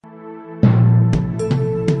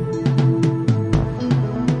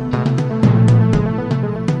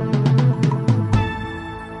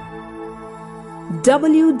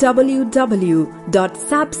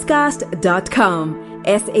www.sabscast.com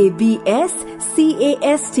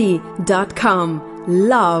sabscast.com.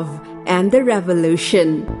 Love and the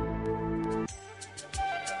Revolution.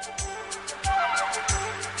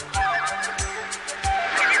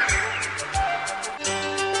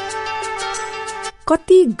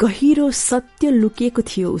 कति गहिरो सत्य लुकिएको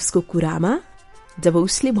थियो उसको कुरामा जब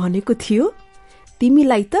उसले भनेको थियो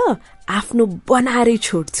तिमीलाई त आफ्नो बनाएरै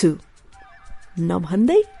छोड्छु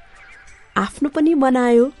नभन्दै आफ्नो पनि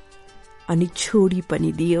बनायो अनि छोडी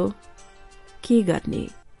पनि दियो के गर्ने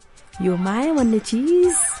यो माया भन्ने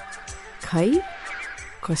चीज खै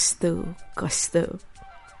कस्तो कस्तो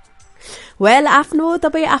वेल आफ्नो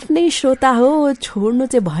तपाई आफ्नै श्रोता हो छोड्नु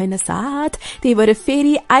चाहिँ भएन साथ त्यही भएर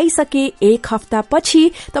फेरि आइसके एक हप्ता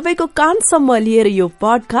पछि तपाईको कानसम्म लिएर यो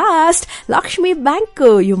पडकास्ट लक्ष्मी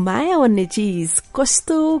बैंकको यो माया भन्ने चीज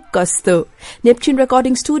कस्तो कस्तो नेप्च्युन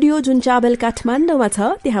रेकर्डिङ स्टुडियो जुन चाबेल काठमाडौँमा छ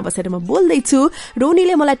त्यहाँ बसेर म बोल्दैछु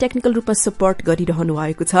रोनीले मलाई टेक्निकल रूपमा सपोर्ट गरिरहनु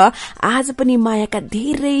भएको छ आज पनि मायाका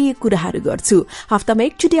धेरै कुराहरू गर्छु हप्तामा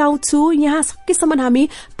एकचोटि आउँछु यहाँ सकेसम्म हामी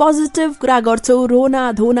पोजिटिभ कुरा गर्छौ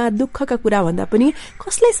रोना धोना दुःखका कुरा भन्दा पनि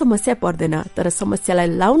कसलाई समस्या पर्दैन तर समस्यालाई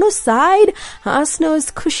लाउनुहोस् साइड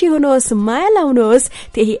हाँस्नुहोस् खुशी हुनुहोस् माया लाउनुहोस्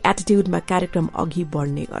त्यही एटिट्युडमा कार्यक्रम अघि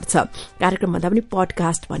बढ्ने गर्छ कार्यक्रम भन्दा पनि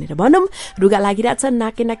पडकास्ट भनेर भनौं रुगा लागिरहेछ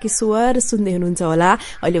नाके नाके स्वर सुन्दै हुनुहुन्छ होला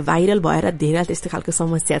अहिले भाइरल भएर धेरै त्यस्तो खालको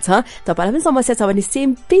समस्या छ तपाईलाई पनि समस्या छ भने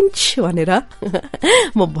सेम पिन्च भनेर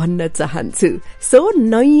म भन्न चाहन्छु सो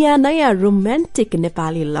नयाँ नयाँ रोमान्टिक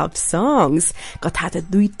नेपाली लभ सङ्ग्स कथा त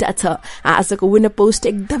दुईटा छ आजको विनर पोस्ट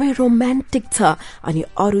एकदमै रोमान्टिक छ अनि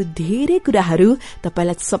अरु धेरै कुराहरू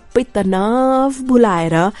तपाईलाई सबै तनाव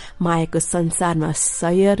भुलाएर मायाको संसारमा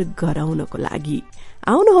सयर गराउनको लागि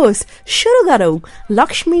आउनुहोस् सुरु गरौं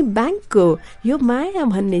लक्ष्मी बैंकको यो माया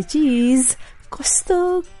भन्ने चीज कस्तो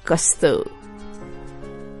कस्तो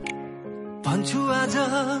भन्छु आज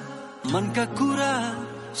मनका कुरा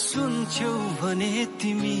सुन्छौ भने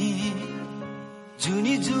तिमी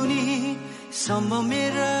जुनी जुनी सम्म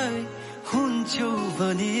मेरा हुन्छौ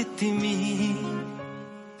भने तिमी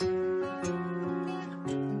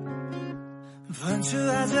भन्छु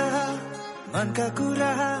आज मनका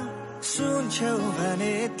कुरा सुन्छौ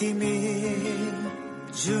भने तिमी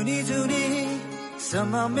जुनी जुनी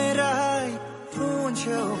सम्म मेरा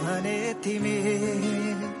हुन्छौ भने तिमी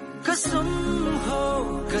कसम हो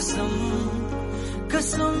कसम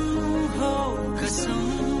कसम हो कसम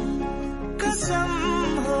कसम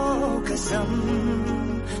हो कसम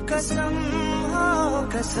कसम हो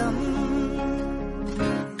कसम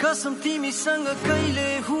कसम तिमीसँग कहिले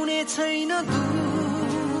हुने छैन दूर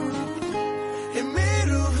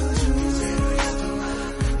मेरो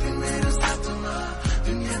मेरो साथमा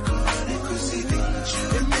दुनियाँको हरेक खुसी दिन्छु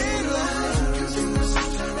मेरो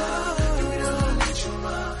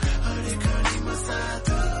हरेक घडीमा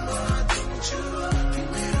साथमा दिन्छु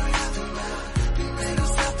मेरो यादमा मेरो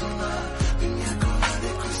साथमा दुनियाँको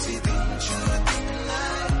हरेक खुसी दिन्छु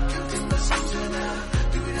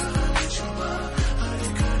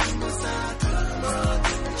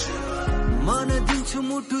मन दिन्छु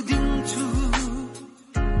मुटु दिन्छु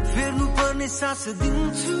फेर्नु पर्ने सास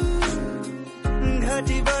दिन्छु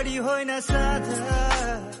घटी बढी होइन साथ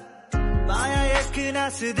माया एक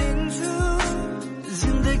नास दिन्छु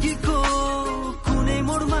जिन्दगीको कुनै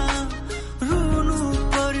मोडमा रुनु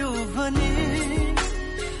पर्यो भने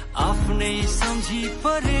आफ्नै सम्झी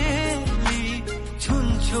परेली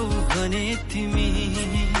छुन्छौ भने तिमी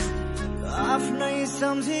आफ्नै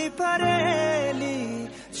सम्झी परेली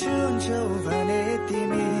छुन्छौ भने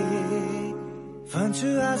तिमी भन्छु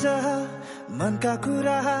आज मनका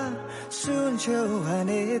कुरा सुन्छौ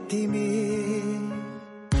भने तिमी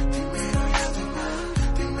मेरो यादमा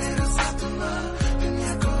मेरो साथमा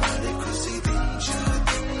दुनियाँको हरेक खुसी दिन्छु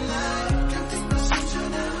तिमीलाई तिम्रो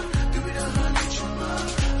सम्झना तिमीरहनेछु म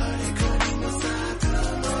हरेक घडीमा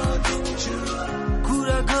साथमा दिन्छु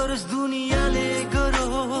कुरा गरोस् दुनियाँले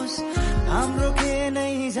गरोस् हाम्रो के नै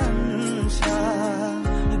जान्छ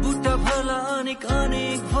बुट्टा भला अनेक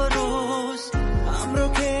अनेक भरोस हाम्रो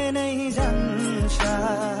के नै जान्छ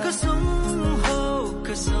कसम हो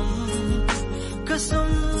कसम कसम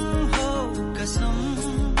हो कसम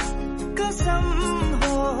कसम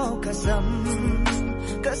हो कसम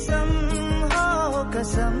कसम हो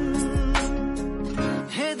कसम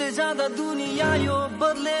हेर्दै जाँदा दुनिया यो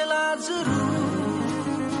बदलेला जरुर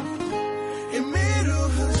मेरो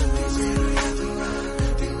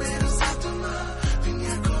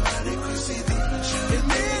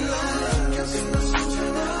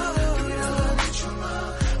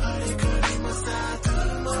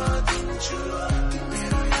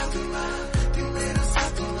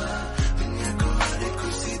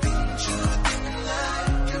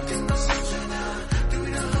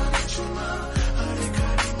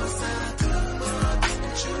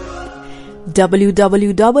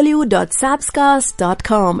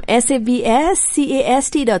www.sabscast.com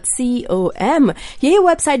sabscast.com यही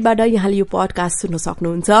वेबसाइटबाट यहाँले यो पडकास्ट सुन्न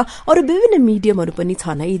सक्नुहुन्छ। अरू विभिन्न मिडियमहरू पनि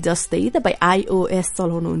छन् है, जस्तै तपाईँ iOS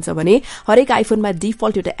चलाउनुहुन्छ भने हरेक आइफोनमा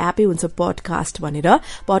डिफल्ट एउटा एपै हुन्छ पडकास्ट भनेर।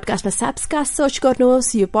 पडकास्टमा सबस्कास्ट सर्च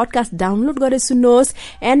गर्नुहोस्, यो पडकास्ट डाउनलोड गरेर सुन्नुहोस्।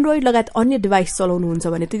 एन्ड्रोइड लगायत अन्य डिभाइस चलाउनुहुन्छ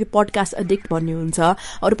भने त्यो पडकास्ट एडिक्ट भन्ने हुन्छ।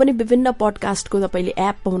 अरू पनि विभिन्न पडकास्टको तपाईले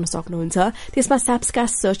एप पाउन सक्नुहुन्छ, त्यसमा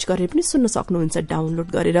सबस्कास्ट सर्च गरेर पनि सुन्न सक्नुहुन्छ डाउनलोड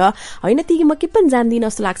गरेर। हैन ती म के पनि जान्दिन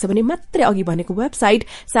जस्तो लाग्छ भने मात्रै अघि भनेको वेबसाइट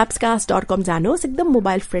sabscast.com जानुहोस्, एकदम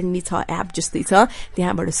मोबाइल फ्रेन्डली छ, एप जस्तै छ,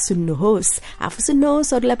 त्यहाँबाट सुन्नुहोस्। आफू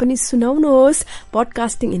सुन्नुहोस्, अरूलाई पनि सुनाउनुहोस्।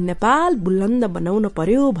 पडकास्टिङ इन नेपाल बुलन्द बनाउन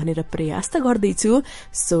पर्यो भनेर प्रयास त गर्दैछु,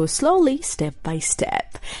 so slowly step by step.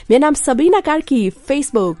 मेरो नाम Sabina Karki,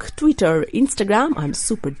 Facebook, Twitter, Instagram, I am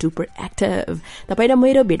super duper active. तपाईँ र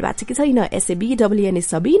मेरो भेट भएको छ कि छैन? SABWNA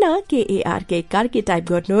Sabina KARK Karki type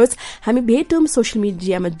गर्नुहोस्। हामी भेटौँ सोसियल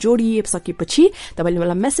मिडियामा जोडिसकेपछि तपाईँले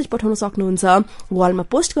मलाई मेसेज पठाउन सक्नुहुन्छ, वालमा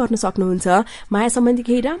पोस्ट गर्न सक्नुहुन्छ। माया सम्बन्धी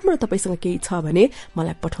केही राम्रो तपाईँसँग केही छ भने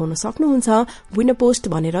मलाई पठाउन सक्नुहुन्छ। विन पोस्ट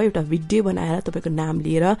भनेर एउटा भिडियो बनाएर तपाईँको नाम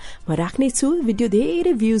लिएर म राख्नेछु। भिडियो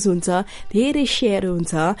धेरै भ्यूज हुन्छ, धेरै शेयर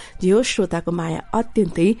हुन्छ, जो श्रोताको माया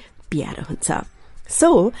अत्यन्तै प्यारो हुन्छ।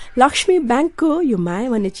 सो लक्ष्मी ब्याङ्कको यो माया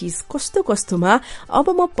भन्ने चीज कस्तो कस्तोमा अब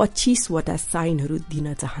म 25 वटा साइनहरू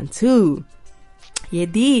दिन चाहन्छु।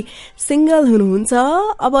 यदि सिंगल हुनुहुन्छ,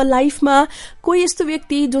 अब लाइफमा कोही यस्तो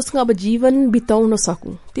व्यक्ति जोसँग अब जीवन बिताउन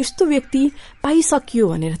सकौं, त्यस्तो व्यक्ति पाइसकियो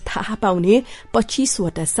भनेर थाहा पाउने 25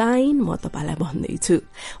 वटा साइन म तपाईलाई भन्दैछु।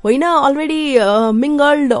 होइन already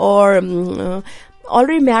mingled or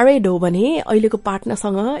already married हो भने अहिलेको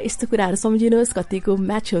पार्टनरसँग यस्तो कुराहरू सम्झिनुहोस् कतिको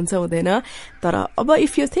म्याच हुन्छ हुँदैन। तर अब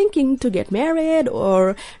if you thinking to get married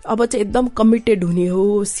or अब चाहिँ एकदम कमिटेड हुने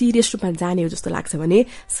हो, सिरियस रूपमा जाने हो जस्तो लाग्छ भने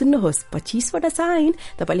सुन्नुहोस् 25 वटा साइन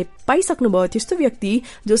तपाईले पाइसक्नुभयो त्यस्तो व्यक्ति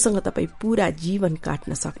जोसँग तपाईँ पूरा जीवन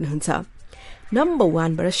काट्न सक्नुहुन्छ। नम्बर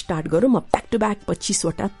 1 बाट स्टार्ट गरौँ। म ब्याक टु ब्याक 25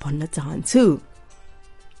 वटा भन्न चाहन्छु।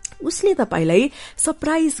 उसले तपाईलाई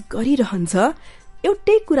सरप्राइज गरिरहन्छ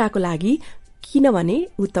एउटै कुराको लागि,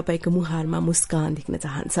 किनभने ऊ तपाईको मुहारमा मुस्कान देख्न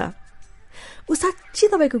चाहन्छ। ऊ साच्चै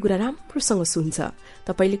तपाईको कुरा राम्रोसँग सुन्छ,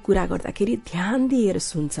 तपाईले कुरा गर्दाखेरि ध्यान दिएर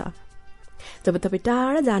सुन्छ। जब तपाईँ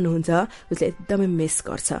टाढा जानुहुन्छ उसले एकदमै मिस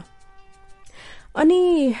गर्छ। अनि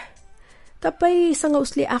तपाईसँग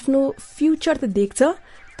उसले आफ्नो फ्युचर त देख्छ,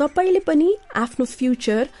 तपाईले पनि आफ्नो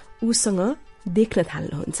फ्युचर उसँग देख्न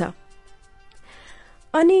थाल्नुहुन्छ।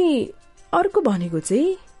 अनि अर्को भनेको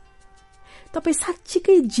चाहिँ तपाईँ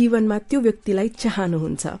साच्चीकै जीवनमा त्यो व्यक्तिलाई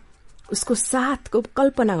चाहनुहुन्छ, उसको साथको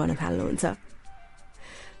कल्पना गर्न थाल्नुहुन्छ।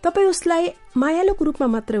 तपाईँ उसलाई मायालुको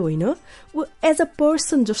रूपमा मात्र होइन, ऊ एज अ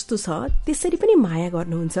पर्सन जस्तो छ त्यसरी पनि माया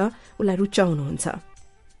गर्नुहुन्छ, उसलाई रुचाउनुहुन्छ।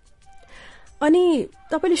 अनि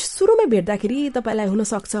तपाईले सुरुमै भेट्दाखेरि तपाईलाई हुन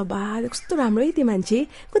सक्छ बा कस्तो राम्रो है त्यो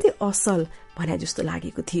मान्छे, कति असल भने जस्तो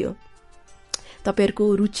लागेको थियो। तपाईहरुको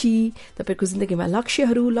रुचि, तपाईहरुको जिन्दगीमा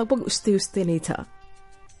लक्ष्यहरू लगभग उस्तै उस्तै नै छ।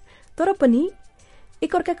 तर पनि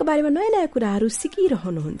एकअर्काको बारेमा नयाँ नयाँ कुराहरू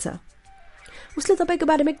सिकिरहनुहुन्छ। उसले तपाईको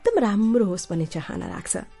बारेमा एकदम राम्रो होस् भन्ने चाहना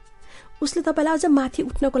राख्छ। उसले तपाईलाई अझ माथि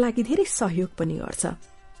उठ्नको लागि धेरै सहयोग पनि गर्छ।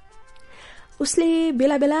 उसले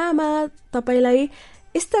बेला बेलामा तपाईलाई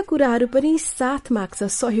यस्ता कुराहरू पनि साथ माग्छ,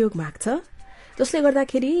 सहयोग माग्छ, जसले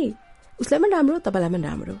गर्दाखेरि उसलाई पनि राम्रो, तपाईलाई पनि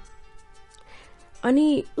राम्रो। अनि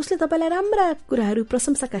उसले तपाईलाई राम्रा कुराहरू,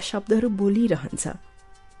 प्रशंसाका शब्दहरू बोलिरहन्छ।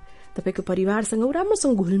 तपाईको परिवारसँग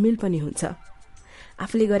राम्रोसँग घुलमिल पनि हुन्छ।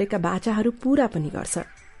 आफूले गरेका बाचाहरू पूरा पनि गर्छ।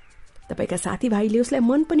 तपाईका साथीभाइले उसलाई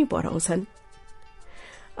मन पनि पराउँछन्।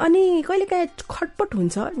 अनि कहिलेकाहीँ खटपट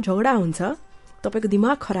हुन्छ, झगडा हुन्छ, तपाईको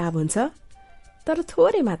दिमाग खराब हुन्छ, तर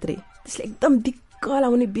थोरै मात्रै। त्यसले एकदम दिक्क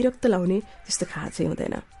लाउने, विरक्त लाउने त्यस्तो खास चाहिँ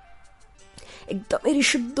हुँदैन। एकदमै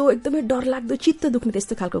रिसुद्धो, एकदमै डरलाग्दो, चित्त दुख्ने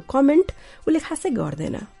त्यस्तो खालको कमेन्ट उसले खासै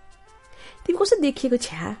गर्दैन। तिमी कस्तो देखिएको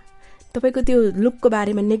छ्या, तपाईको त्यो लुकको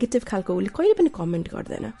बारेमा नेगेटिभ खालको उसले कहिले पनि कमेन्ट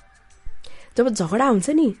गर्दैन। जब झगडा हुन्छ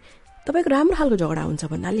नि, तपाईको राम्रो खालको झगडा हुन्छ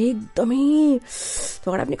भन्नाले एकदमै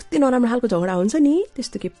झगडा पनि कति नराम्रो खालको झगडा हुन्छ नि,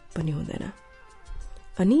 त्यस्तो के पनि हुँदैन।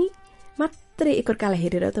 अनि मात्रै एकअर्कालाई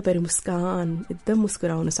हेरेर तपाईहरु मुस्कान, एकदम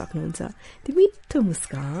मुस्कुराउन सक्नुहुन्छ। त्यो मिठो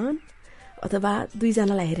मुस्कान, अथवा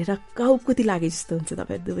दुईजनालाई हेरेर काउकुती लागे जस्तो हुन्छ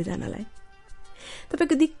तपाईहरु दुवैजनालाई।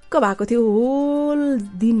 तपाईको दिक्क भएको थियो होल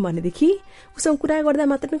दिन भनेदेखि उसँग कुरा गर्दा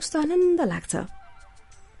मात्र कस्तो आनन्द लाग्छ।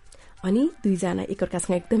 अनि दुईजना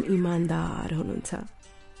एकअर्कासँग एकदम इमानदार हुनुहुन्छ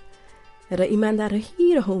र इमानदार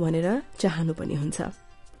रहिरहौं भनेर चाहनु पनि हुन्छ।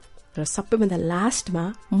 र सबैभन्दा लास्टमा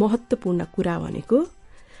महत्त्वपूर्ण कुरा भनेको,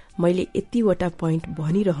 मैले यतिवटा पोइन्ट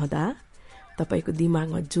भनिरहँदा तपाईको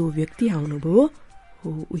दिमागमा जो व्यक्ति आउनुभयो हो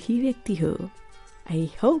उही व्यक्ति हो। I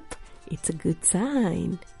hope it's a good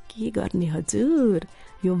sign. के गर्ने हजुर,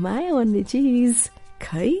 यो माया भन्ने चिज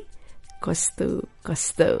खै कस्तो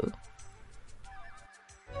कस्तो।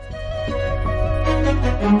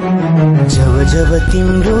 जब जब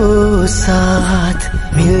तिम्रो साथ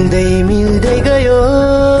मिल्दै मिल्दै गयो,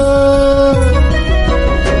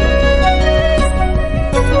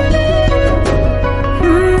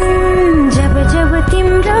 जब जब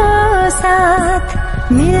तिम्रो साथ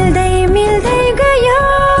मिल्दै मिल्दै गयो,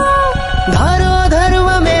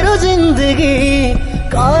 धरोधरमा मेरो जिन्दगी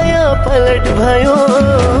काया पलट भयो।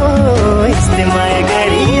 यस्तै माया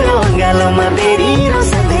गरिरो गालोमा बेरिरो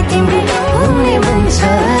सधैँ तिम्रो हुने मन छ।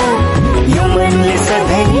 यो मनले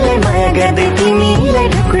सधैँलाई माया गर्दै तिमीलाई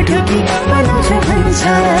ढुकढुकी बनाउँछ भन्छ।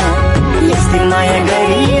 यस्तै माया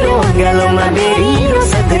गरिरो गालोमा बेरिरो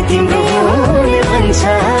सधैँ तिम्रो हुने मन छ।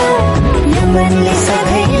 यो मनले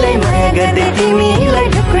सधैँलाई माया गर्दै तिमीलाई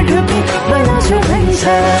ढुकढुकी बनाउँछ भन्छ।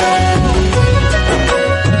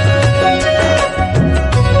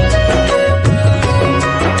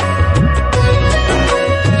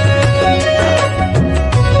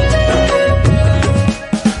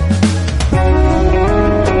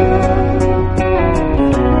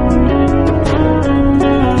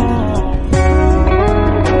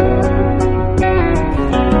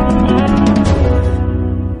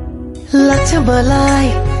 मलाई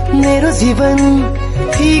मेरो जीवन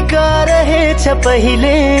फिका रहेछ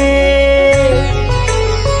पहिले,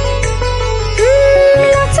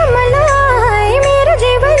 मलाई मेरो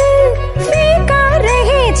जीवन फिका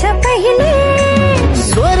रहेछ पहिले।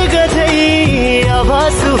 स्वर्ग झै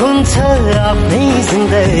आभास हुन्छ आफ्नै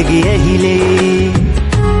जिन्दगी अहिले।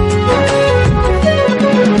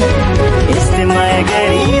 यस्तै माया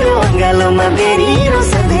गरिरो गालोमा बेरिरो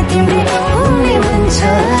सधैँ तिम्रो हुने मन छ।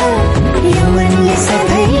 यो मनले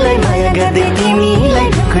सधैँलाई माया गर्दै तिमीलाई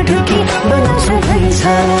ढुकढुकी बनाउँछ भन्छ।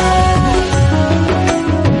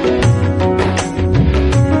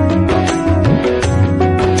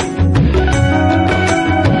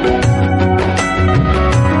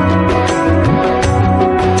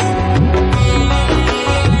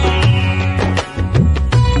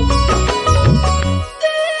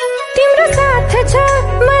 तिम्रो साथ छ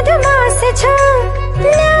मधुमास छ,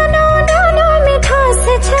 न्यानो न्यानो मिठास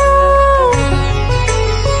छ।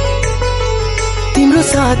 तिम्रो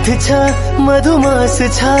साथ छ मधुमास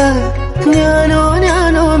छ, न्यानो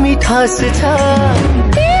न्यानो मिठास छ।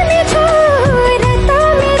 तिमी छौ र त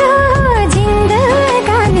मेरो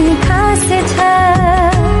जिन्दगानी खास छ।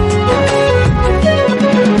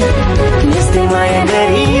 यस्तै माया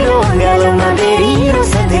गरिरो गालोमा बेरिरो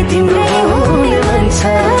सधैँ तिम्रो हुने मन छ।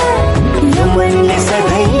 यो मनले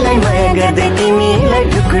सधैँलाई माया गर्दै तिमीलाई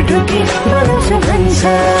ढुकढुकी बनाउँछ भन्छ।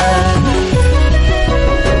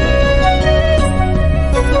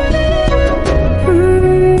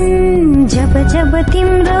 जब जब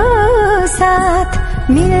तिम्रो साथ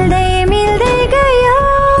मिल्दै मिल्दै गयो,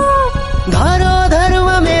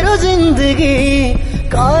 धरोधरमा मेरो जिन्दगी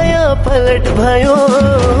काया पलट भयो।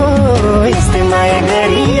 यस्तै माया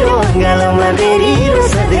गरिरो गालोमा बेरिरो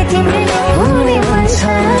सधैँ तिम्रो हुने मन छ।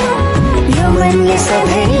 यो मनले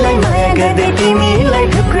सधैँलाई माया गर्दै तिमीलाई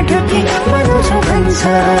ढुकढुकी बनाउँछ भन्छ।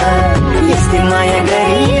 यस्तै माया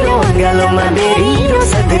गरिरो गालोमा बेरिरो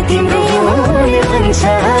सधैँ तिम्रो हुने मन छ।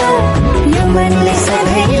 यो मनले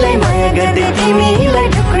सधैँलाई माया गर्दै तिमीलाई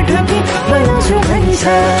ढुकढुकी बनाउँछ भन्छ।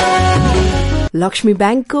 लक्ष्मी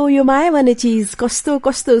ब्याङ्कको यो माया भन्ने चिज कस्तो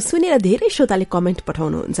कस्तो सुनेर धेरै श्रोताले कमेन्ट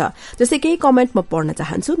पठाउनुहुन्छ। जस्तै केही कमेन्ट म पढ्न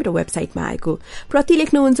चाहन्छु मेरो वेबसाइटमा आएको। प्रति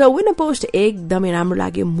लेख्नुहुन्छ विन पोस्ट एकदमै राम्रो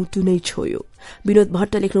लाग्यो, मुटु नै छोयो। विनोद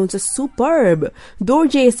भट्ट लेख्नुहुन्छ सुपर्ब।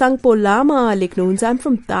 दोर्जे साङपो लामा लेख्नुहुन्छ आइम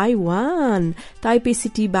फ्रम ताइवान, ताइपे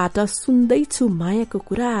सिटीबाट सुन्दैछु मायाको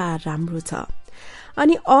कुरा राम्रो छ।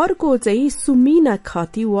 अनि अर्को चाहिँ सुमिना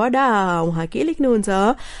खतिवडा, उहाँ के लेख्नुहुन्छ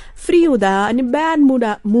फ्री हुँदा अनि ब्याड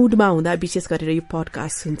मुडमा हुँदा विशेष गरेर यो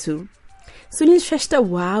पडकास्ट सुन्छु। सुनिल श्रेष्ठ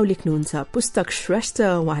वाव लेख्नुहुन्छ। पुस्तक श्रेष्ठ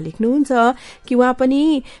उहाँ लेख्नुहुन्छ कि उहाँ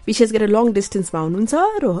पनि विशेष गरेर लङ डिस्टेन्समा हुनुहुन्छ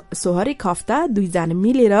र सो हरेक हप्ता दुईजना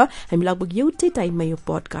मिलेर हामी लगभग एउटै टाइममा यो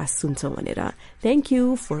पडकास्ट सुन्छौं भनेर। Thank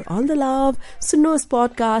you for all the love. सुन्नुहोस्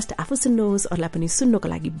पडकास्ट, आफू सुन्नुहोस्, अरूलाई पनि सुन्नको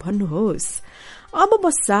लागि भन्नुहोस्। अब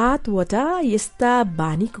म 7वटा यस्ता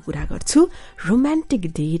बानीको कुरा गर्छु रोमान्टिक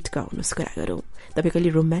डेटका। आउनुहोस् कुरा गरौं। तपाईं कहिले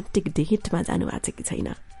रोमान्टिक डेटमा जानु भएको छ कि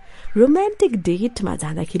छैन? रोमान्टिक डेटमा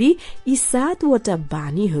जाँदाखेरि यी 7वटा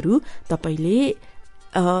बानीहरू तपाईले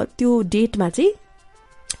त्यो डेटमा चाहिँ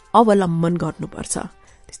अवलम्बन गर्नुपर्छ।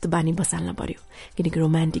 त्यस्तो बानी बसाल्न पर्यो, किनकि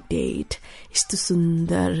रोमान्टिक डेट यस्तो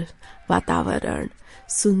सुन्दर वातावरण,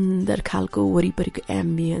 सुन्दर खालको वरिपरिको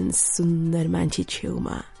एम्बियन्स, सुन्दर मान्छे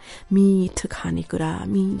छेउमा मिठो खानेकुरा,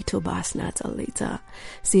 मिठो बास्ना चल्दैछ,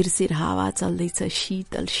 सिरसिर हावा चल्दैछ,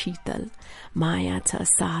 शीतल शीतल, माया छ,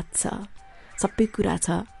 साथ छ, सबै कुरा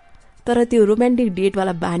छ। तर त्यो रोमान्टिक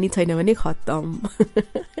डेटवाला बानी छैन भने खत्तम।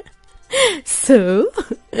 सो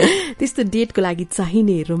त्यस्तो डेटको लागि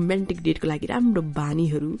चाहिने, रोमान्टिक डेटको लागि राम्रो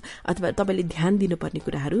बानीहरू अथवा तपाईँले ध्यान दिनुपर्ने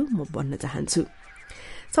कुराहरू म भन्न चाहन्छु।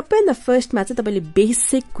 सबैभन्दा फर्स्टमा चाहिँ तपाईँले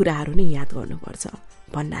बेसिक कुराहरू नै याद गर्नुपर्छ।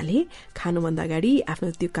 भन्नाले खानुभन्दा अगाडि आफ्नो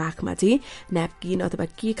त्यो काखमा चाहिँ न्यापकिन अथवा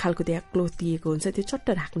के खालको त्यहाँ क्लोथ दिएको हुन्छ त्यो चट्ट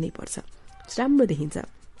राख्नै पर्छ, राम्रो देखिन्छ।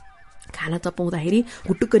 खाना चपाउँदाखेरि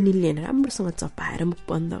हुटुक्क निल्ने, राम्रोसँग चपाएर मुख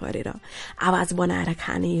बन्द गरेर आवाज बनाएर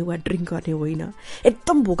खाने वा ड्रिङ्क गर्ने होइन।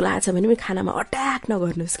 एकदम भोक लागेको छ भने पनि खानामा अट्याक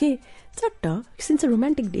नगर्नुहोस् कि, चट्ट, सिन्स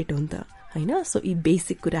रोमान्टिक डेट हो नि त होइन। सो यी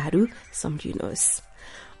बेसिक कुराहरू सम्झिनुहोस्।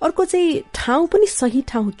 अर्को चाहिँ ठाउँ पनि सही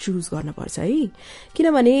ठाउँ चुज गर्नुपर्छ है,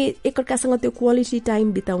 किनभने एकअर्कासँग त्यो क्वालिटी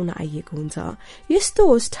टाइम बिताउन आइएको हुन्छ। यस्तो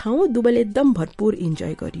होस् ठाउँ दुवैले एकदम भरपूर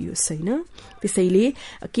इन्जोय गरियोस् होइन। त्यसैले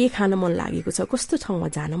के खान मन लागेको छ, कस्तो ठाउँमा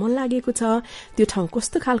जान मन लागेको छ, त्यो ठाउँ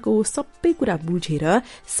कस्तो खालको हो, सबै कुरा बुझेर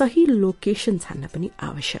सही लोकेसन छान्न पनि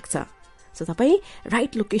आवश्यक छ। सो तपाईँ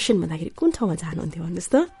राइट लोकेसन भन्दाखेरि कुन ठाउँमा जानुहुन्थ्यो भन्नुहोस्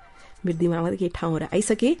त। मेरो दिमागमा त केही ठाउँहरू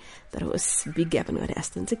आइसके, तर होस् विज्ञापन गरे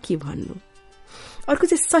जस्तो हुन्छ, के भन्नु। अर्को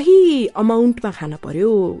चाहिँ सही अमाउन्टमा खान पर्यो,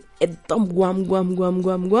 एकदम गुवाम गुवाम गुवाम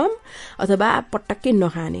गुवाम गुवाम अथवा पटक्कै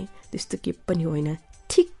नखाने, त्यस्तो के पनि होइन।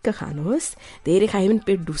 ठिक्क खानुहोस्, धेरै खायो भने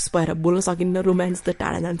पेट ढुस भएर बोल्न सकिन्न, रोमान्स त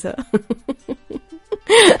टाढा जान्छ।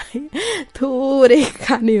 थोरै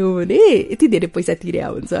खाने हो भने यति धेरै पैसा तिरे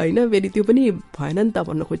हुन्छ होइन, फेरि त्यो पनि भएन नि त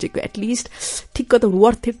भन्न खोजेको। एटलिस्ट ठिक्क त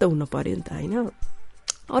वर्थ इट त हुनु पर्यो नि त होइन।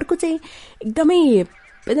 अर्को चाहिँ एकदमै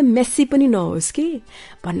मेसी पनि नहोस् कि,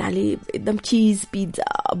 भन्नाले एकदम चिज,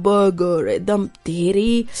 पिज्जा, बर्गर एकदम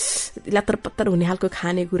धेरै लत्तर पत्तर हुने खालको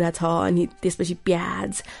खानेकुरा छ, अनि त्यसपछि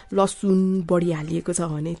प्याज लसुन बढी हालिएको छ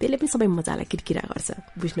भने त्यसले पनि सबै मजालाई किरकिरा गर्छ,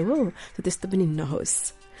 बुझ्नुभयो। त्यस्तो पनि नहोस्।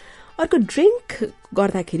 अर्को ड्रिङ्क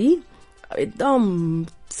गर्दाखेरि एकदम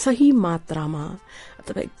सही मात्रामा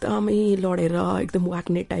अथवा एकदमै लडेर एकदम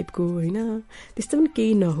वाक्ने टाइपको होइन, त्यस्तो पनि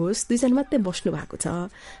केही नहोस्। दुईजना मात्रै बस्नु भएको छ,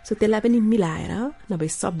 सो त्यसलाई पनि मिलाएर, नभए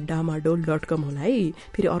सब डामाडोल.com होला है,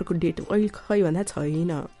 फेरि अर्को डेट खै भन्दा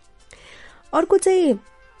छैन। अर्को चाहिँ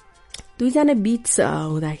दुईजना बिच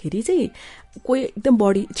हुँदाखेरि चाहिँ कोही एकदम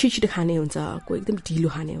बढी छिटो खाने हुन्छ, कोही एकदम ढिलो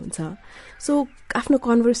खाने हुन्छ। सो आफ्नो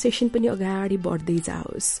कन्भर्सेसन पनि अगाडि बढ्दै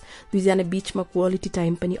जाओस्, दुईजना बिचमा क्वालिटी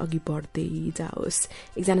टाइम पनि अघि बढ्दै जाओस्।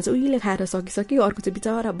 एकजना चाहिँ उहिले खाएर सकिसक्यो, अर्को चाहिँ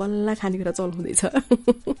बिचरा बल्ल खानेकुरा चलाउँदैछ,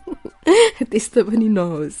 त्यस्तो पनि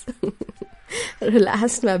नहोस्। र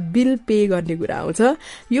लास्टमा बिल पे गर्ने कुरा आउँछ।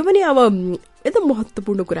 यो पनि अब एकदम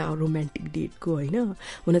महत्त्वपूर्ण कुरा हो रोमान्टिक डेटको होइन।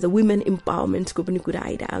 हुन त वुमेन इम्पावरमेन्टको पनि कुरा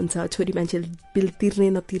आइरहेको हुन्छ, छोरी मान्छेले बिल तिर्ने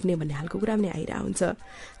नतिर्ने भन्ने खालको कुरा पनि आइरहेको हुन्छ।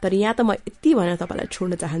 तर यहाँ त म यति भनेर तपाईँलाई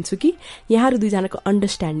छोड्न चाहन्छु कि यहाँहरू दुईजनाको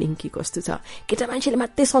अन्डरस्ट्यान्डिङ के कस्तो छ। केटा मान्छेले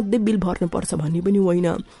मात्रै सधैँ बिल भर्नुपर्छ भन्ने पनि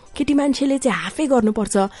होइन, केटी मान्छेले चाहिँ हाफै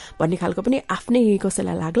गर्नुपर्छ भन्ने खालको पनि आफ्नै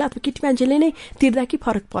कसैलाई लाग्ला, अथवा केटी मान्छेले नै तिर्दा के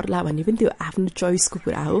फरक पर्ला भन्ने पनि त्यो आफ्नो चोइसको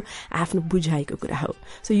कुरा हो, आफ्नो बुझाइको कुरा हो।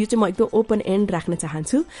 सो यो चाहिँ म एकदम ओपन एन्ड राख्न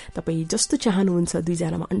चाहन्छु। तपाईँ जस्तो चाहनुहुन्छ,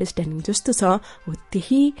 दुईजनामा अन्डरस्ट्यान्डिङ जस्तो छ हो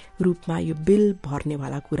त्यही रूपमा यो बिल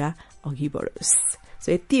भर्नेवाला कुरा अघि बढोस्।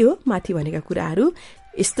 सो यति हो माथि भनेका कुराहरू,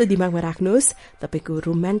 यस्तो दिमागमा राख्नुहोस्, तपाईँको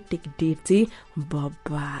रोमान्टिक डेट चाहिँ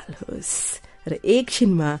बब्बाल होस्। र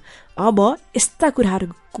एकछिनमा अब यस्ता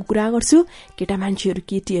कुराहरूको कुरा गर्छु, केटा मान्छेहरू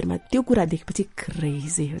केटीहरूमा त्यो कुरा देखेपछि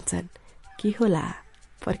क्रेजी हुन्छन्। के होला,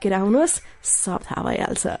 फर्केर आउनुहोस्, सब थाहा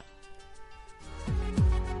भइहाल्छ।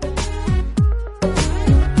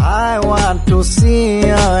 I want to see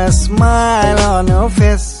a smile on your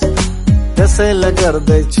face. त्यसैले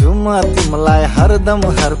गर्दैछु म तिमीलाई हरदम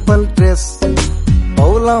हरपल ट्रेस।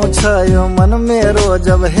 औलाउँछ यो मन मेरो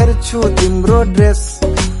जब हेर्छु तिम्रो ड्रेस।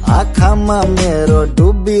 आँखामा मेरो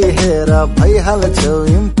डुबी हेर भइहाल्छौ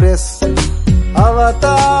इम्प्रेस। अब त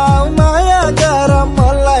माया गर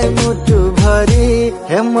मलाई मुटु भरि,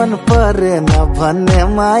 हे मन परेन भन्ने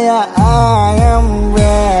माया। I am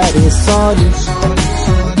very sorry,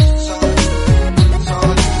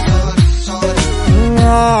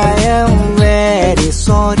 I am very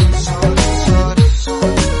sorry,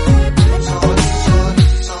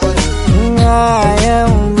 I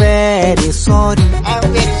am very sorry, I'm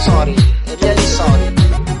very sorry, really sorry,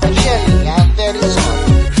 really I'm very sorry.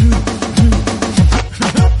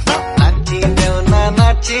 नाचिदेऊ न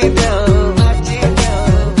नाचिदेऊ, नाचिदेऊ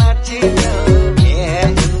नाचिदेऊ, ए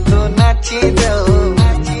हिन्दू नाचिदेऊ,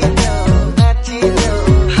 नाचिदेऊ नाचिदेऊ,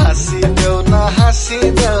 हाँसिदेऊ न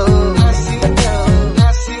हाँसिदेऊ, हाँसिदेऊ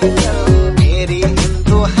हाँसिदेऊ, मेरी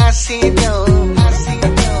हिन्दू हाँसिदेऊ, हाँसिदेऊ।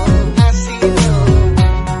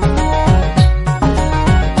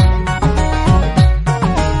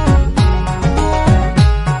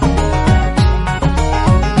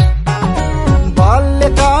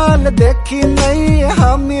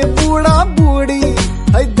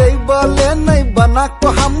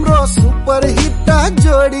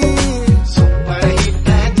 जोडी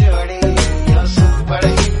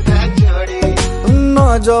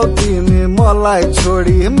नजाऊ तिमी मलाई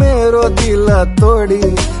छोडी मेरो दिल तोडी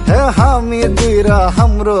हे हामी दुई र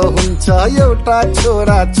हाम्रो हुन्छ एउटा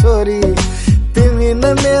छोरा छोरी तिमी न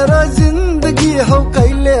मेरो जिन्दगी हौ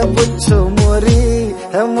कहिले बुझ्छौ मोरी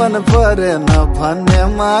हे मन परेन भन्ने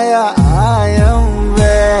माया I am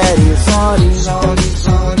very sorry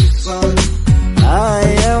I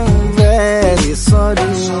am very sorry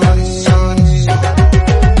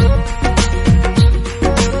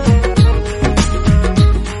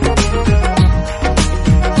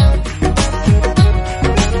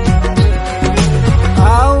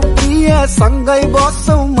सँगै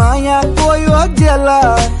बसौँ माया गयो जेला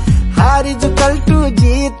हारी जुकल्टु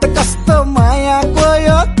जित कस्तो माया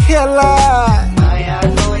गयो खेला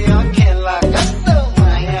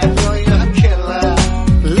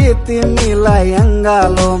ले तिमीलाई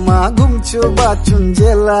अङ्गालोमा घुम्छु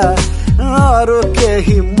बाचुन्जेला अरू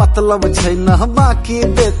केही मतलब छैन बाँकी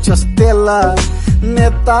बेचोस् तेला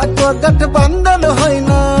नेताको गठबन्धन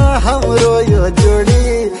होइन हाम्रो यो जोडी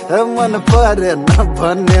मन परेन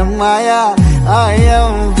भन्ने माया I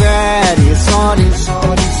am very sorry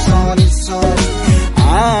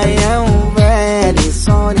I am very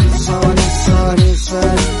sorry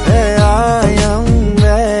I am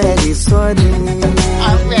very sorry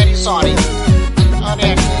I'm very sorry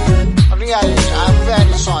really I'm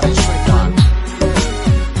very sorry sweetheart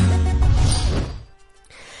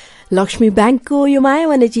Lakshmi ब्याङ्कको यो माया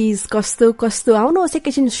भन्ने चिज कस्तो कस्तो आउनुहोस्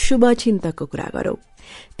एकैछिन शुभचिन्तकको कुरा गरौं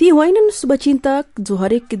ती होइनन् शुभचिन्तक जो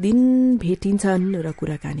हरेक दिन भेटिन्छन् र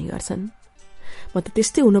कुराकानी गर्छन् म त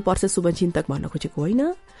त्यस्तै हुनुपर्छ शुभचिन्तक भन्न खोजेको होइन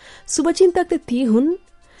शुभचिन्तक त ती हुन्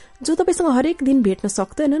जो तपाईसँग हरेक दिन भेट्न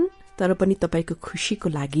सक्दैनन् तर पनि तपाईको खुशीको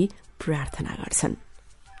लागि प्रार्थना गर्छन्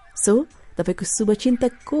सो तपाईको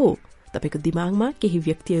शुभचिन्तक को तपाईको दिमागमा केही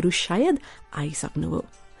व्यक्तिहरू सायद आइसक्नुभयो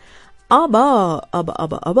अब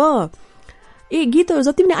गीतहरू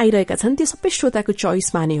जति पनि आइरहेका छन् त्यो सबै श्रोताको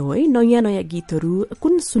चोइसमा नै हो है नयाँ नयाँ गीतहरू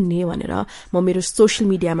कुन सुन्ने भनेर म मेरो सोशल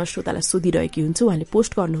मिडियामा श्रोतालाई सोधिरहेकी हुन्छु उहाँले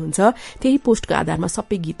पोस्ट गर्नुहुन्छ त्यही पोस्टको आधारमा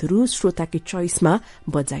सबै गीतहरू श्रोताको चोइसमा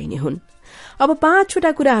बजाइने हुन् अब 5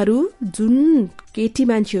 वटा कुराहरू जुन केटी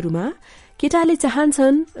मान्छेहरूमा केटाले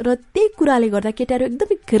चाहन्छन् र त्यही कुराले गर्दा केटाहरू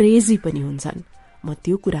एकदमै क्रेजी पनि हुन्छन् म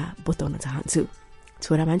त्यो कुरा बताउन चाहन्छु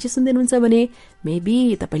छोरा मान्छे सुन्दै हुनुहुन्छ भने मेबी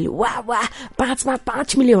तपाईले वाह 5 मा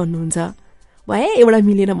 5 मिल्यो भन्नुहुन्छ वा एउटा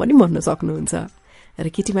मिलेन पनि भन्न सक्नुहुन्छ र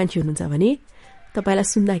केटी मान्छे हुनुहुन्छ भने तपाईलाई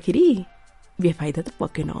सुन्दाखेरि बेफाइदा त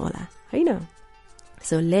पक्कै नहोला हैन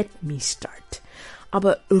सो लेट मी स्टार्ट अब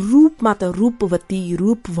रूपमा त रूपवती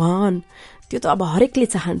रूपवान त्यो त अब हरेकले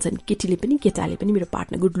चाहन्छन् केटीले पनि केटाले पनि मेरो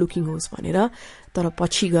पार्टनर गुड लुकिङ होस् भनेर तर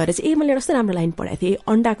पछि गएर चाहिँ मैले कस्तो राम्रो लाइन पढाएको थिएँ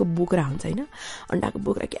अन्डाको बोक्रा हुन्छ हैन अन्डाको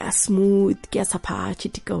बोक्रा क्या स्मुथ क्या सफा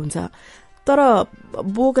चिटिक्क हुन्छ तर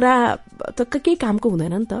बोक्रा त केही कामको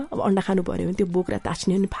हुँदैन नि त अब अन्डा खानु पर्यो भने त्यो बोक्रा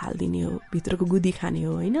ताछ्ने नि फाल्दिने हो भित्रको गुदी खाने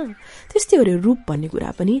हो हैन त्यस्तै हो रे रूप भन्ने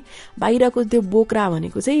कुरा पनि बाहिरको त्यो बोक्रा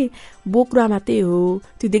भनेको चाहिँ बोक्रा मात्रै हो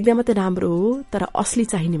त्यो देख्दा मात्रै राम्रो हो तर असली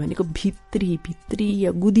चाहिने भनेको भित्री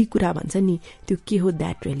या गुदी कुरा भन्छ नि त्यो के हो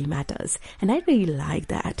that really matters and I really like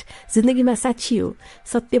that जिन्दगीमा साच्ची हो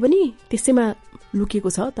सत्य पनि त्यसैमा लुकेको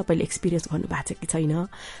छ तपाईले एक्सपीरियन्स गर्नु भएको छ कि छैन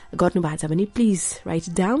गर्नु भएको छ भने प्लिज राइट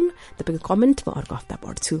डाउन तपाईको कमेन्टमा अर्को हप्ता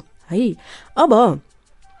पढ्छु है अब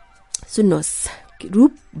सुन्नुहोस्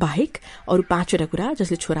रूप बाहेक अरु 5 वटा कुरा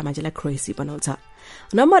जसले छोरा मान्छेलाई क्रेजी बनाउँछ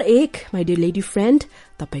number 1 my dear lady friend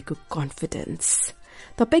तपाईको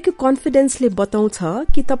कन्फिडेन्सले बताउँछ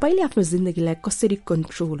कि तपाईले आफ्नो जिन्दगीलाई कसरी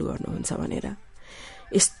कन्ट्रोल गर्नुहुन्छ भनेर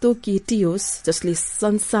यस्तो केटी होस् जसले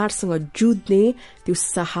संसारसँग जुझ्ने त्यो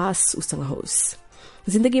साहस उसँग होस्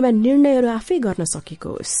जिन्दगीमा निर्णयहरू आफै गर्न सकेको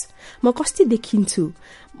होस् म कस्तो देखिन्छु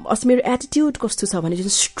मेरो एटिट्युड कस्तो छ भने जुन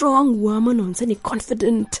स्ट्रङ वुमन हुन्छ नि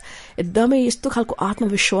कन्फिडेन्ट एकदमै यस्तो खालको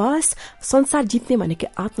आत्मविश्वास संसार जित्ने भनेको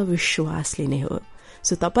आत्मविश्वासले नै हो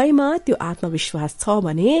सो तपाईमा त्यो आत्मविश्वास छ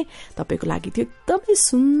भने तपाईको लागि त्यो एकदमै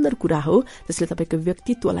सुन्दर कुरा हो जसले तपाईको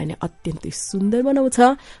व्यक्तित्वलाई नै अत्यन्तै सुन्दर बनाउँछ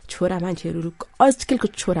छोरा मान्छेहरू आजकलको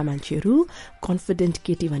छोरा मान्छेहरू कन्फिडेन्ट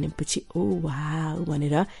केटी भनेपछि ओ वाउ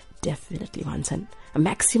भनेर डेफिनेटली भन्छन्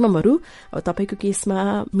म्याक्सिममहरु अब तपाईको केसमा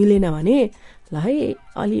मिलेन भने ल है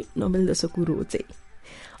अलि नमिल्दो कुरो चाहिँ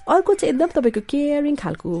अर्को चाहिँ एकदम तपाईको केयरिङ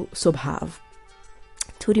खालको स्वभाव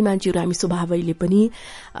छोरी मान्छेहरू हामी स्वभावैले पनि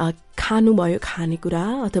खानु भयो खानेकुरा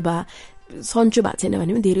अथवा सन्चो भएको छैन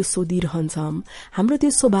भने पनि धेरै सोधिरहन्छौँ। हाम्रो त्यो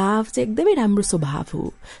स्वभाव चाहिँ एकदमै राम्रो स्वभाव हो।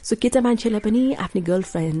 सो केटा मान्छेलाई पनि आफ्नो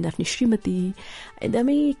गर्लफ्रेन्ड आफ्नो श्रीमती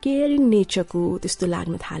एकदमै केयरिङ नेचरको त्यस्तो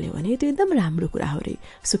लाग्न थाल्यो भने त्यो एकदम राम्रो कुरा हो रे।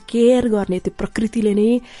 सो केयर गर्ने त्यो प्रकृतिले नै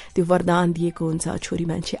त्यो वरदान दिएको हुन्छ। छोरी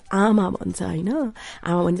मान्छे आमा भन्छ होइन,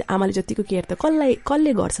 आमा भन्छ आमाले जतिको केयर त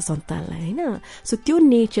कसले गर्छ सन्तानलाई होइन। सो त्यो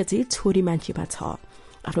नेचर चाहिँ छोरी मान्छेमा छ।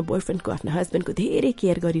 आफ्नो बोयफ्रेन्डको आफ्नो हस्बेन्डको धेरै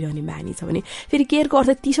केयर गरिरहने बानी छ भने फेरि केयरको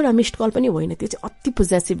अर्थ 30वटा मिस्ड कल पनि होइन, त्यो चाहिँ अति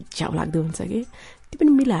पोजेसिभ झ्याउ लाग्दो हुन्छ कि। त्यो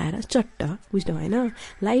पनि मिलाएर चट्ट बुझ्नु भएन।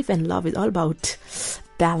 Life and love is all about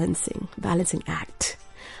balancing act.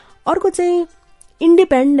 अर्को चाहिँ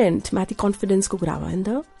इन्डिपेन्डेन्ट माथि कन्फिडेन्सको कुरा भयो नि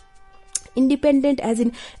त। इन्डिपेन्डेन्ट एज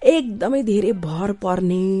इन एकदमै धेरै भर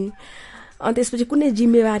पर्ने, अनि त्यसपछि कुनै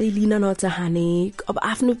जिम्मेवारी लिन नचाहने, अब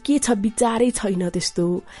आफ्नो के छ विचारै छैन त्यस्तो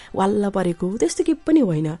वाल्ला परेको, त्यस्तो के पनि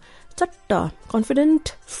होइन। चट्ट कन्फिडेन्ट,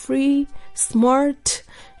 फ्री, स्मार्ट,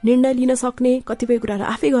 निर्णय लिन सक्ने, कतिपय कुराहरू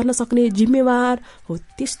आफै गर्न सक्ने, जिम्मेवार हो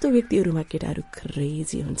त्यस्तो व्यक्तिहरूमा केटाहरू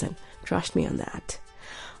क्रेजी हुन्छन्। Trust me on that.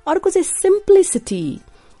 अर्को चाहिँ सिम्प्लिसिटी।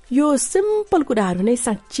 यो सिम्पल कुराहरू नै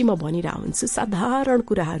साँच्ची म भनिरह हुन्छु, साधारण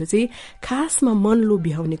कुराहरू चाहिँ खासमा मन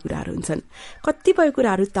लोभ्याउने कुराहरू हुन्छन्। कतिपय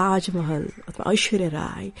कुराहरू ताजमहल अथवा ऐश्वर्या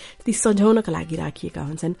राय ती सजाउनका लागि राखिएका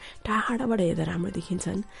हुन्छन्, टाढाबाट हेर्दा राम्रो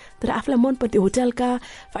देखिन्छन्, तर आफूलाई मन पर्ने होटलका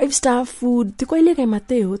 5 स्टार फुड त्यो कहिलेकाहीँ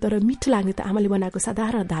मात्रै हो, तर मिठो लाग्ने त आमाले बनाएको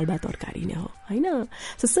साधारण दाल भात तरकारी नै हो होइन।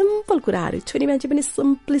 सो सिम्पल कुराहरू, छोरी मान्छे पनि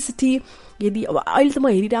सिम्प्लिसिटी। यदि अब अहिले त म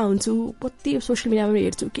हेरिरहेको हुन्छु, कति सोसियल मिडियामा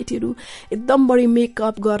हेर्छु केटीहरू एकदम बढी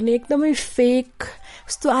मेकअप गर्ने, एकदमै फेक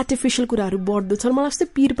यस्तो आर्टिफिसियल कुराहरू बढ्दो छ। मलाई यस्तो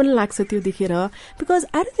पिर पनि लाग्छ त्यो देखेर, because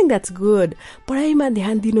I don't think that's good. पढाइमा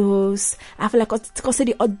ध्यान दिनुहोस्, आफूलाई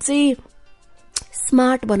कसरी अझै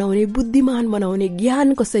स्मार्ट बनाउने, बुद्धिमान बनाउने,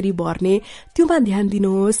 ज्ञान कसरी भर्ने त्योमा ध्यान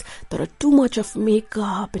दिनुहोस्। तर too much of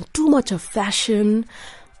makeup and too much of fashion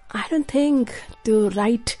I don't think त्यो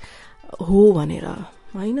राइट हो भनेर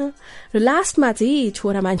होइन। र लास्टमा चाहिँ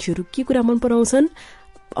छोरा मान्छेहरू के कुरा मन पराउँछन्,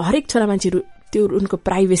 हरेक छोरा मान्छेहरू त्यो उनको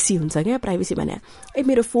प्राइभेसी हुन्छ क्या। प्राइभेसी भने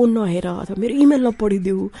मेरो फोन नहेर अथवा मेरो इमेल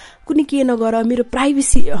नपढिदेऊ, कुनै के नगर, मेरो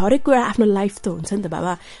प्राइभेसी। हरेक कुरा आफ्नो लाइफ त हुन्छ नि त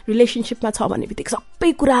बाबा। रिलेसनसिपमा छ भने बित्तिकै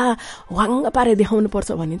सबै कुरा वाङ्ग पारेर देखाउनु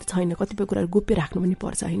पर्छ भन्ने त छैन, कतिपय कुराहरू गोप्य राख्नु पनि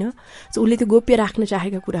पर्छ होइन। सो उसले त्यो गोप्य राख्न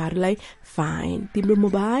चाहेका कुराहरूलाई फाइन, तिम्रो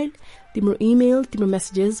मोबाइल, तिम्रो इमेल, तिम्रो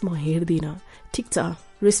मेसेजेस म हेर्दिनँ, ठिक छ,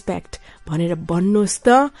 रेस्पेक्ट भनेर भन्नुहोस्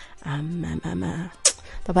त। आमा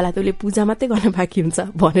तपाईँलाई त उसले पूजा मात्रै गर्न बाँकी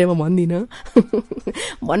हुन्छ भनेर म भन्दिनँ।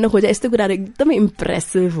 भन्न खोजा यस्तो कुराहरू एकदमै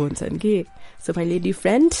इम्प्रेसिभ हुन्छन् कि। सो माई लेडी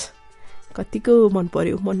फ्रेन्ड, कतिको मन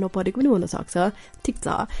पर्यो मन नपरेको पनि हुनसक्छ, ठिक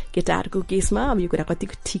छ। केटाहरूको केसमा अब यो कुरा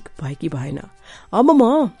कतिको ठिक भयो कि भएन। अब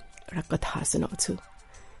म एउटा कथा सुनाउँछु,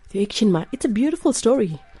 त्यो एकछिनमा। It's a beautiful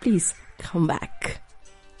story, please come back.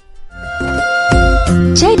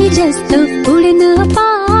 चरी जस्तो उड्न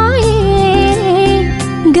पाए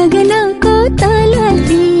गगनको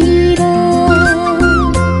तलतिर,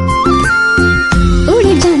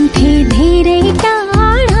 उडी जान्थे धेरै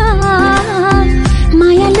टाढा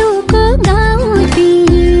मायालुको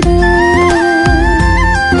गाउँतिर।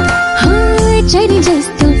 चरी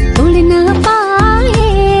जस्तो उड्न पाए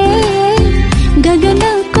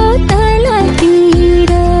गगनको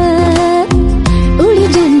तलतिर, उडी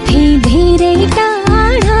जान्थे धेरै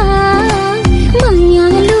टाढा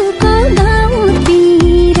मायालुको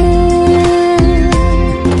गाउँतिर।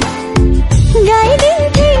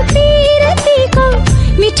 गाइदिन्थे पिरतीको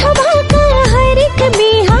मिठो भाका हरेक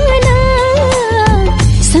बिहान,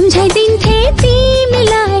 सम्झाइदिन्थे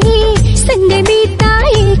तिमीलाई सँगै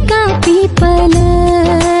बिताएका ती पल,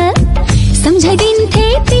 सम्झाइदिन्थे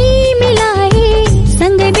तिमीलाई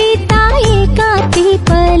सँगै बिताएका ती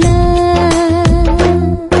पल।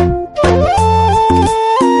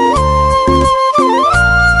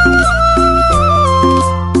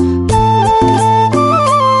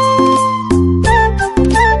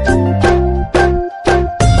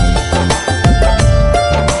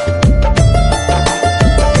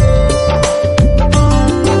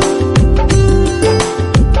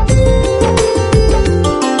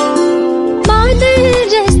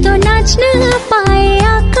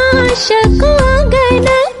 आकाशको आँगन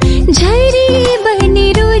झरी बनी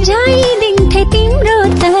रुझाइदिन्थे तिम्रो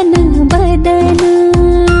तन बदन।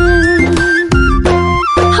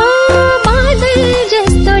 बादल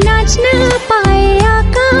जस्तो नाच्न पाए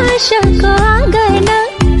आकाशको आँगन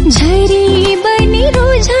झरी बनी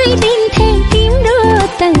रुझाइदिन्थे तिम्रो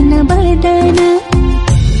तन बदन।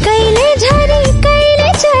 कहिले झरी कहिले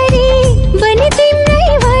झरी बनी तिम्रै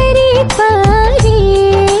वरिपरि,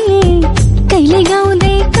 कहिले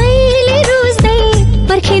गाउँदै कहिले रुझ्दै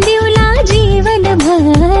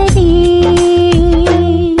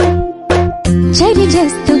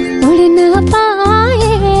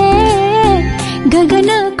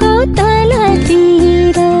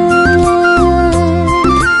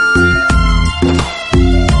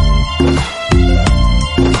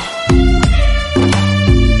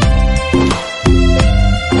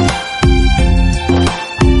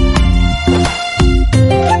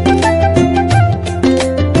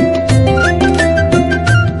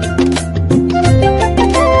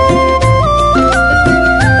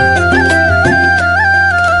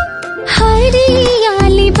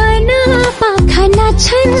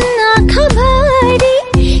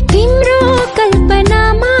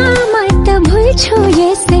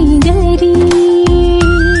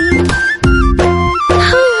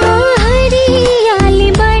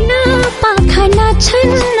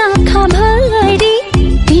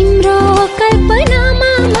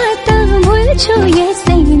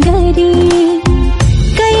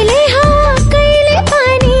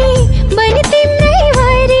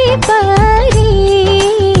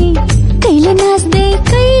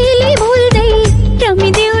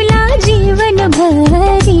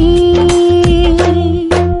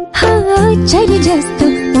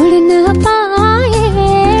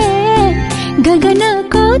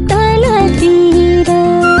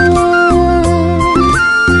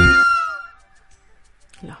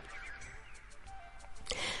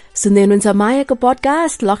सुन्दै हुनुहुन्छ मायाको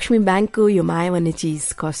पडकास्ट लक्ष्मी ब्याङ्कको यो माया भन्ने चिज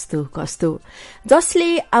कस्तो कस्तो। जसले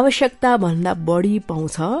आवश्यकता भन्दा बढी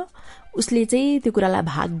पाउँछ उसले चाहिँ त्यो कुरालाई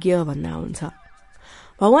भाग्य भन्दा हुन्छ।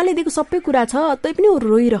 भगवानले दिएको सबै कुरा छ तै पनि ऊ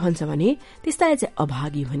रोइरहन्छ भने त्यस्तालाई चाहिँ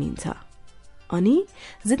अभागी भनिन्छ। अनि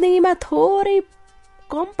जिन्दगीमा थोरै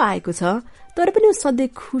कम पाएको छ तर पनि ऊ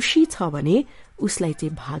सधैँ खुसी छ भने उसलाई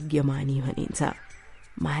चाहिँ भाग्यमानी भनिन्छ।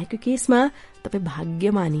 मायाको केसमा तपाईँ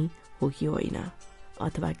भाग्यमानी हो कि होइन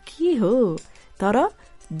अथवा के हो, तर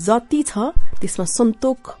जति छ त्यसमा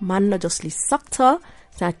सन्तोष मान्न जसले सक्छ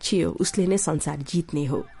साँच्चै हो उसले नै संसार जित्ने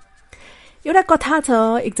हो। एउटा कथा छ,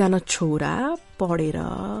 एकजना छोरा पढेर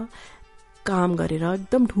काम गरेर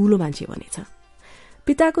एकदम ठुलो मान्छे बनेछ।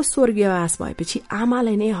 पिताको स्वर्गीयवास भएपछि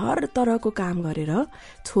आमाले नै हर तरहको काम गरेर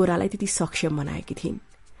छोरालाई त्यति सक्षम बनाएकी थिइन्।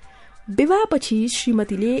 विवाहपछि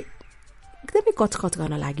श्रीमतीले एकदमै कचकच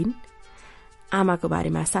गर्न लागिन्। आमाको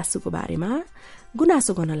बारेमा सासूको बारेमा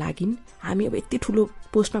गुनासो गर्न लागिन्। हामी अब यति ठुलो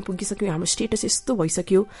पोस्टमा पुगिसक्यौँ, हाम्रो स्टेटस यस्तो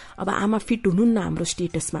भइसक्यो, अब आमा फिट हुनुहुन्न हाम्रो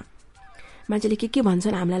स्टेटसमा। मान्छेले के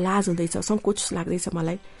भन्छन्, हामीलाई लाज हुँदैछ, सङ्कोच लाग्दैछ,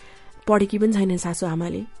 मलाई पढेकी पनि छैनन् सासू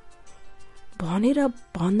आमाले भनेर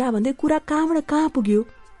भन्दा भन्दै कुरा कहाँबाट कहाँ पुग्यो।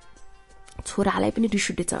 छोरालाई पनि रिस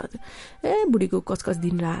उठेछ, बुढीको कचकच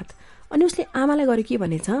दिन रात। अनि उसले आमालाई गरे के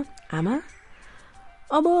भनेछ, आमा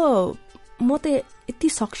अब म त यति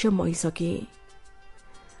सक्षम भइसकेँ,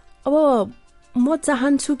 अब म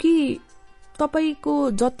चाहन्छु कि तपाईँको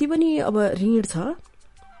जति पनि अब ऋण छ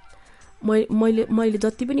मैले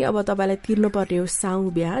जति पनि अब तपाईँलाई तिर्नु पर्ने हो साउ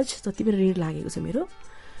ब्याज जति पनि ऋण लागेको छ मेरो,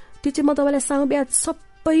 त्यो चाहिँ म तपाईँलाई साउ ब्याज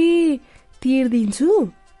सबै तिर्दिन्छु।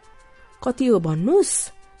 कति हो भन्नुहोस्,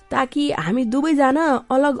 ताकि हामी दुवैजना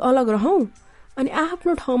अलग अलग रहौँ अनि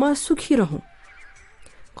आफ्नो ठाउँमा सुखी रहौँ।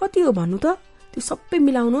 कति हो भन्नु त, त्यो सबै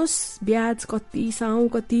मिलाउनुहोस्, ब्याज कति साउ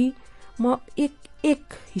कति, म एक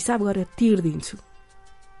एक हिसाब गरेर तिर्दिन्छु।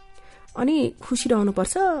 अनि खुसी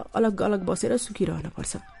रहनुपर्छ, अलग अलग बसेर सुखी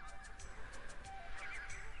रहनुपर्छ।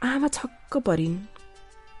 आमा छक्क परिन्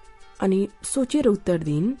अनि सोचेर उत्तर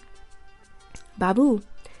दिइन्, बाबु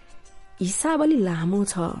हिसाब अलि लामो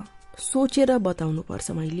छ, सोचेर बताउनु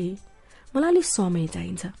पर्छ, मलाई अलिक समय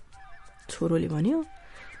चाहिन्छ। छोरोले भन्यो,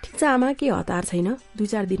 ठिक छ आमा, के हतार छैन,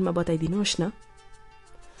 2-4 दिनमा बताइदिनुहोस् न।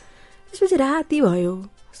 त्यसपछि राति भयो,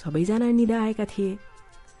 सबैजना निदाएका थिए।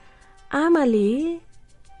 आमाले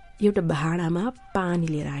एउटा भाँडामा पानी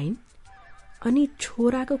लिएर आइन् अनि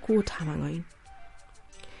छोराको कोठामा गइन्।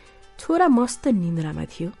 छोरा मस्त निन्द्रामा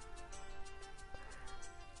थियो।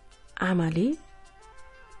 आमाले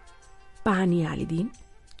पानी हालिदिन्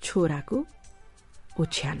छोराको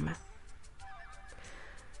ओछ्यानमा।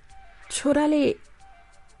 छोराले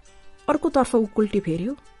अर्कोतर्फ उल्टी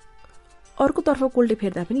फेर्यो, अर्कोतर्फ उल्टी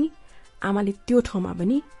फेर्दा पनि आमाले त्यो ठाउँमा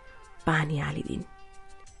पनि पानी हालिदिन्।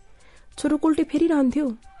 छोरो उल्टी फेरिरहन्थ्यो,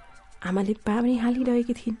 आमाले पानी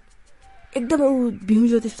हालिरहेकी थिइन्। एकदम ऊ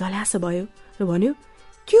बिउजो त्यस्तो झल्यास भयो र भन्यो,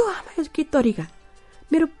 के हो आमा, के तरिका,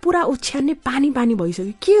 मेरो पुरा ओछ्यान नै पानी पानी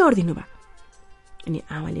भइसक्यो, के गरिदिनु भयो? अनि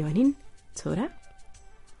आमाले भनिन्, छोरा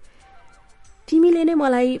तिमीले नै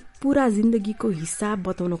मलाई पुरा जिन्दगीको हिसाब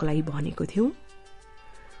बताउनको लागि भनेको थियौ।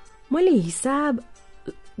 मैले हिसाब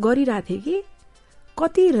गरिरहेको थिएँ कि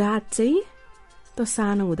कति रात चाहिँ त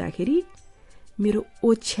सानो हुँदाखेरि मेरो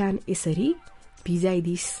ओछ्यान यसरी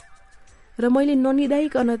भिजाइदिस् र मैले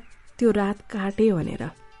ननिदाइकन त्यो रात काटे भनेर।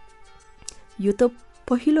 यो त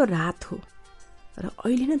पहिलो रात हो र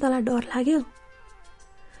अहिले नै तँलाई डर लाग्यो?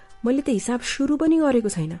 मैले त हिसाब सुरु पनि गरेको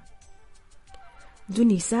छैन, जुन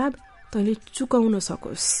हिसाब तैँले चुकाउन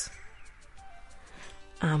सकोस्।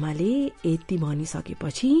 आमाले यति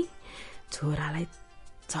भनिसकेपछि छोरालाई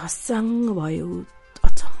झस्सङ्ग भयो,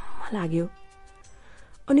 अचम्म लाग्यो।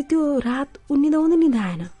 अनि त्यो रात ऊ निदाउँदै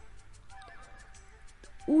निदाएन।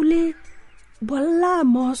 उसले बल्ल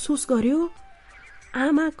महसुस गर्यो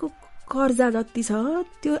आमाको कर्जा जति छ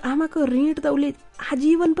त्यो आमाको ऋण त उसले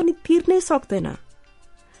आजीवन पनि तिर्नै सक्दैन।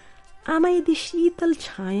 आमा यदि शीतल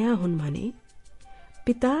छाया हुन् भने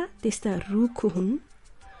पिता त्यस्ता रुख हुन्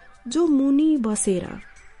जो मुनि बसेर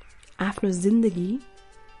आफ्नो जिन्दगी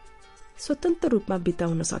स्वतन्त्र रूपमा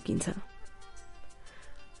बिताउन सकिन्छ।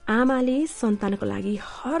 आमाले सन्तानको लागि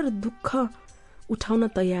हर दुःख उठाउन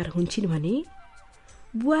तयार हुन्छन् भने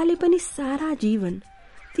बुवाले पनि सारा जीवन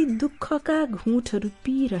ती दुःखका घुँटहरू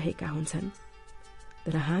पिरहेका हुन्छन्।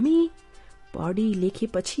 तर हामी पढी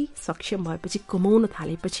लेखेपछि, सक्षम भएपछि, कमाउन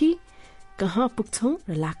थालेपछि कहाँ पुग्छौं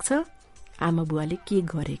र लाग्छ आमा बुवाले के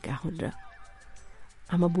गरेका हुन् र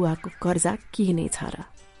आमा बुवाको कर्जा के नै छ र।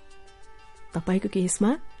 तपाईको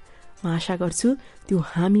केसमा म आशा गर्छु त्यो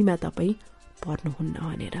हामीमा तपाई पर्नुहुन्न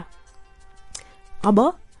भनेर। अब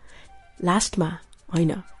लास्टमा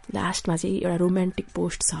होइन, लास्टमा चाहिँ एउटा रोमान्टिक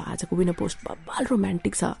पोस्ट छ, आजको विनर पोस्ट बब्बाल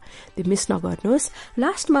रोमान्टिक छ, त्यो मिस नगर्नुहोस्।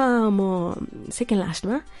 लास्टमा म सेकेन्ड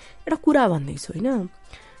लास्टमा एउटा कुरा भन्दैछु होइन,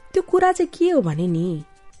 त्यो कुरा चाहिँ के हो भने नि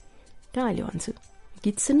कहाँ अहिले भन्छु,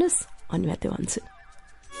 गीत सुन्नुहोस् अनि म त्यो भन्छु।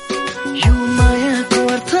 यो मायाको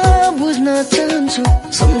अर्थ बुझ्न चाहन्छु,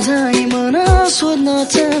 सम्झाइ मन सोध्न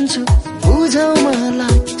चाहन्छु, बुझौ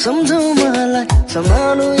मलाई सम्झौ मलाई,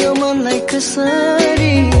 सम्हालौ यो मनलाई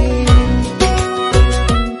कसरी।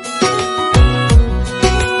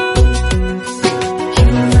 यो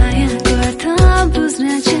मायाको अर्थ बुझ्न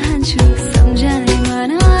चाहन्छु, सम्झाइ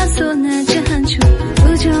मन सोध्न चाहन्छु,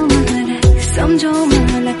 बुझौ मलाई सम्झौ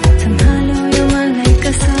मलाई, सम्हालौ यो मनलाई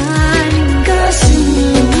कसरी।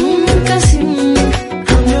 कसिम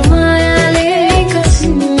हाम्रो मायाले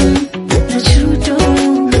कसिम नछुटो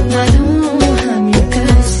भनौँ हामी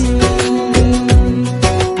कसिम।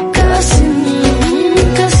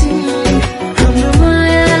 कसिम हाम्रो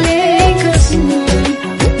मायाले कसिम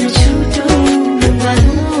नछुटो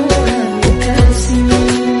भनौँ हामी कसिम।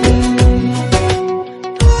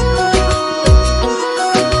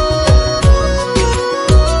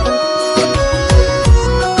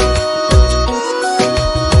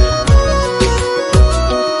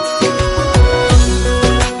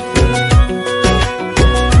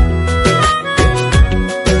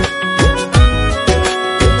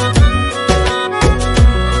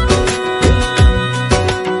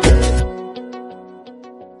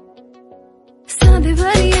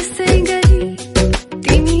 सधैँभरि यस्तै गरी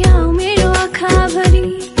तिमी आऊ मेरो आँखाभरि,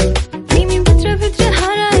 तिमी भित्र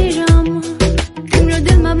हराएर म तिम्रो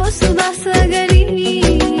दिलमा बसोबास गरी।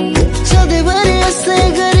 सधैँभरि यस्तै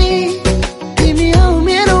गरी तिमी आऊ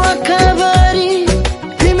मेरो आँखाभरि,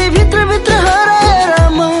 तिमी भित्र हराएर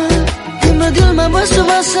म तिम्रो दिलमा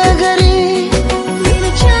बसोबास गरी। मेरो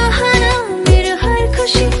चाहना मेरो हर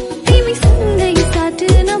खुसी तिमी सँगै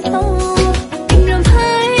साट्न पाऊ, तिम्रो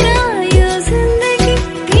भएर यो जिन्दगी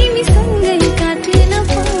तिमी सँगै काट्न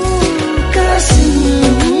पाऊ।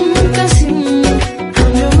 कसिम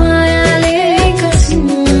हाम्रो मायाले कसिम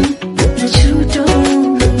नछुटो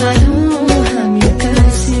भनौँ हामी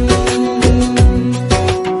कसिम।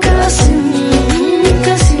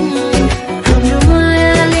 कसिम हाम्रो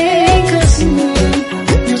मायाले कसिम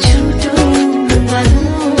नछुटो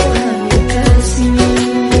भनौँ हामी कसिम।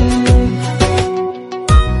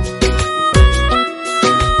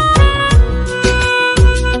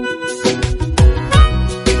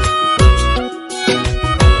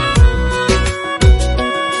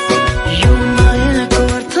 यो मायाको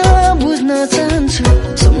अर्थ बुझ्न चाहन्छु,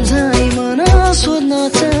 सम्झाइ मन सोध्न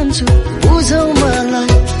चाहन्छु, बुझौ मलाई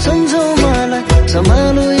सम्झौ मलाई,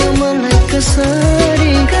 सम्हालौ यो मनलाई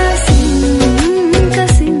कसरी।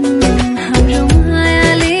 कसिम हाम्रो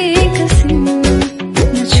मायाले कसिम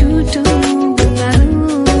नछुटो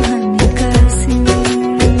भनौँ हामी कसिम।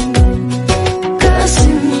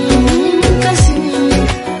 कसिम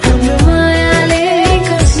हाम्रो मायाले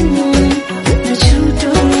कसिम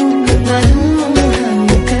नछुटो भनौँ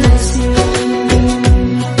हामी कसिम।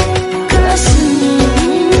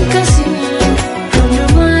 कसिम हाम्रो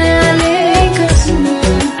मायाले कसिम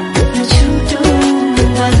नछुटो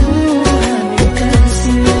भनौँ हामी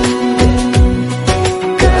कसिम।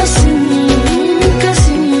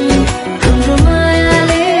 कसिम हाम्रो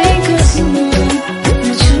मायाले कसिम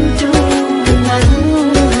नछुटो भनौँ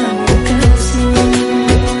हामी कसिम।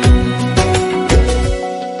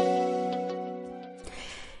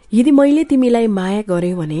 यदि मैले तिमीलाई माया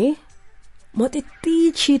गरेँ भने म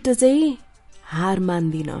त्यति छिटो चाहिँ हार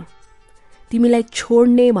मान्दिन। तिमीलाई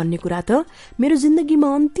छोड्ने भन्ने कुरा त मेरो जिन्दगीमा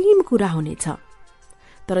अन्तिम कुरा हुनेछ,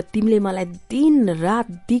 तर तिमीले मलाई दिन रात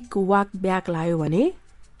दिक वाक ब्याक लायो भने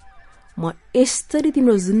म यसरी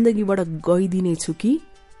तिम्रो जिन्दगीबाट गइदिनेछु कि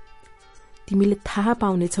तिमीले थाहा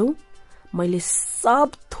पाउनेछौ मैले सब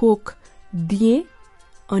थोक दिएँ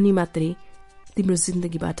अनि मात्रै तिम्रो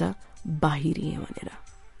जिन्दगीबाट बाहिरिएँ भनेर।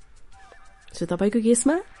 सो तपाईँको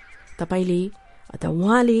केसमा तपाईँले अथवा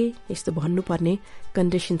उहाँले यस्तो भन्नुपर्ने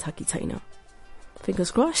कन्डिसन छ कि छैन?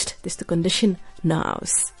 फिङ्गर्स क्रस्ड त्यस्तो कन्डिसन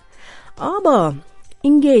नआओस्। अब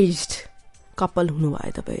इङ्गेज्ड कपल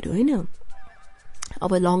हुनुभयो तपाईँहरू होइन,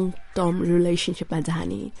 अब लङ टर्म रिलेसनसिपमा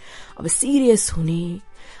जाने, अब सिरियस हुने,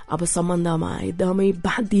 अब सम्बन्धमा एकदमै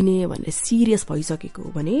बाँधिने भनेर सिरियस भइसकेको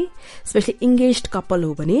हो भने, स्पेसली इङ्गेज्ड कपल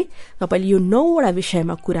हो भने तपाईँले यो 9वटा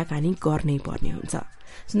विषयमा कुराकानी गर्नै पर्ने हुन्छ।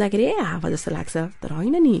 सुन्दाखेरि हावा जस्तो लाग्छ, तर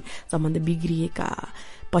होइन नि। सम्बन्ध बिग्रिएका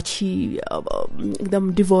पछि अब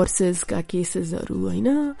एकदम डिभोर्सेसका केसेसहरू होइन,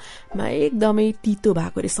 एकदमै तितो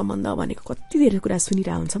भएको रे सम्बन्ध भनेको कति धेरै कुरा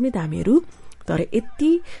सुनिरहेको हुन्छौँ नि त हामीहरू। तर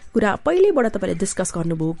यति कुरा पहिलेबाट तपाईँले डिस्कस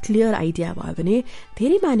गर्नुभयो, क्लियर आइडिया भयो भने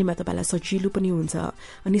धेरै मानेमा तपाईँलाई सजिलो पनि हुन्छ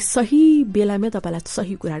अनि सही बेलामा तपाईँलाई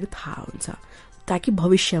सही कुराहरू थाहा हुन्छ, ताकि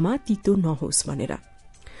भविष्यमा तितो नहोस् भनेर।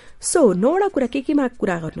 सो 9वटा कुरा केमा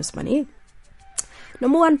कुरा गर्नुहोस् भने,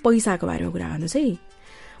 नम्बर 1 पैसाको बारेमा कुरा गर्नुहोस् है।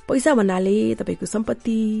 पैसा भन्नाले तपाईँको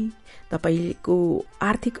सम्पत्ति, तपाईँको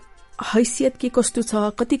आर्थिक हैसियत के कस्तो छ,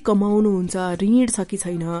 कति कमाउनुहुन्छ, ऋण छ कि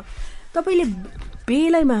छैन, तपाईँले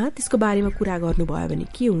बेलैमा त्यसको बारेमा कुरा गर्नुभयो भने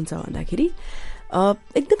के हुन्छ भन्दाखेरि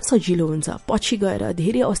एकदम सजिलो हुन्छ। पछि गएर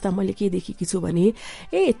धेरै अवस्था मैले के देखेकी छु भने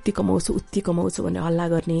यति कमाउँछु उति कमाउँछु भनेर हल्ला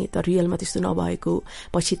गर्ने, तर रियलमा त्यस्तो नभएको,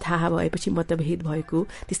 पछि थाहा भएपछि मतभेद भएको,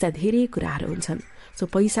 त्यस्ता धेरै कुराहरू हुन्छन्। सो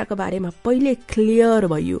पैसाको बारेमा पहिले क्लियर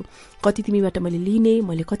भयो, कति तिमीबाट मैले लिने,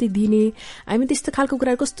 मैले कति दिने। हामी त्यस्तो खालको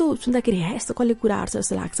कुराहरू कस्तो सुन्दाखेरि यस्तो कसले कुरा आर्छ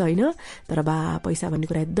जस्तो लाग्छ होइन, तर पैसा भन्ने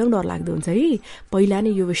कुरा एकदम डरलाग्दो हुन्छ है। पहिला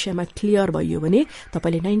नै यो विषयमा क्लियर भयो भने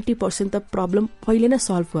तपाईँले 90% त प्रब्लम पहिले नै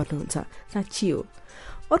सल्भ गर्नुहुन्छ, साँच्ची हो।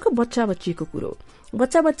 अर्को बच्चा बच्चीको कुरो,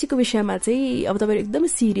 बच्चा बच्चीको विषयमा चाहिँ अब तपाईँ एकदमै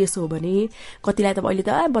सिरियस हो भने कतिलाई त अहिले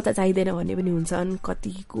त बच्चा चाहिँदैन भन्ने पनि हुन्छन्,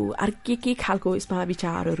 कतिको के खालको यसमा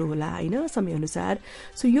विचारहरू होला होइन समयअनुसार।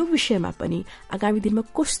 सो यो विषयमा पनि आगामी दिनमा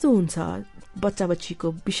कस्तो हुन्छ बच्चा बच्चीको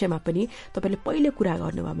विषयमा पनि तपाईँले पहिले कुरा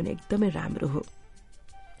गर्नुभयो भने एकदमै राम्रो हो।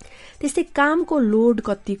 त्यस्तै कामको लोड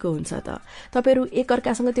कतिको हुन्छ त, तपाईँहरू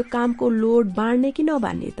एकअर्कासँग त्यो कामको लोड बाँड्ने कि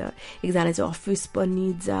नबाँड्ने त। एकजना चाहिँ अफिस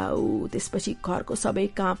पनि जाऊ, त्यसपछि घरको सबै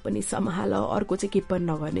काम पनि सम्हाल, अर्को चाहिँ के पनि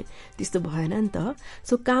नगर्ने, त्यस्तो भएन नि त।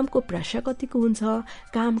 सो कामको प्रेसर कतिको हुन्छ,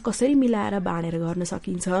 काम कसरी मिलाएर बाँडेर गर्न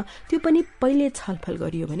सकिन्छ, त्यो पनि पहिले छलफल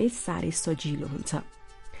गरियो भने साह्रै सजिलो हुन्छ।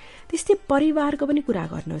 त्यस्तै परिवारको पनि कुरा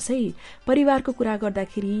गर्नुहोस् है। परिवारको कुरा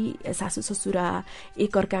गर्दाखेरि सासू ससुरा,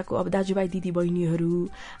 एकअर्काको अब दाजुभाइ दिदी बहिनीहरू,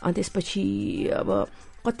 अनि त्यसपछि अब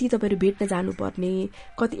कति तपाईँहरू भेट्न जानुपर्ने,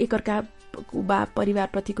 कति एकअर्का बा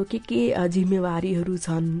परिवारप्रतिको के जिम्मेवारीहरू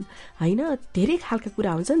छन् होइन, धेरै खालका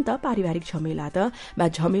कुरा हुन्छ नि त। पारिवारिक झमेला त बा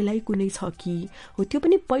झमेलै कुनै छ कि हो, त्यो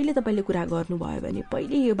पनि पहिले तपाईँले कुरा गर्नुभयो भने,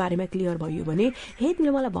 पहिले यो बारेमा क्लियर भयो भने हे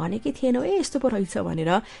तिमीले मलाई भनेकै थिएनौ यस्तो पो रहेछ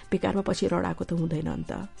भनेर बेकारमा पछि रडाको त हुँदैन नि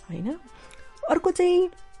त होइन। अर्को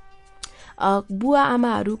चाहिँ बुवा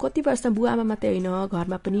आमाहरू, कति वर्ष बुवा आमा मात्रै होइन,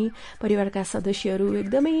 घरमा पनि परिवारका सदस्यहरू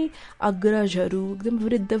एकदमै अग्रजहरू, एकदम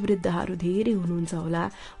वृद्धहरू धेरै हुनुहुन्छ होला,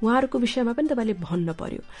 उहाँहरूको विषयमा पनि तपाईँले भन्न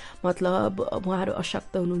पर्यो। मतलब उहाँहरू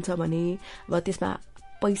अशक्त हुनुहुन्छ भने अब त्यसमा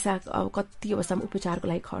पैसा अब कति अवस्थामा उपचारको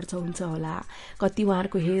लागि खर्च हुन्छ होला, कति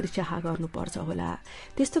उहाँहरूको हेरचाह गर्नुपर्छ होला,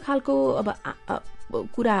 त्यस्तो खालको अब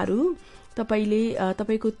कुराहरू तपाईँले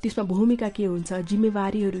तपाईँको त्यसमा भूमिका के हुन्छ,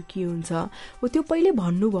 जिम्मेवारीहरू के हुन्छ हो, त्यो पहिले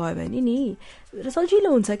भन्नुभयो भने नि सजिलो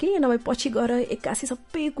हुन्छ कि नभए पछि गएर एक्कासी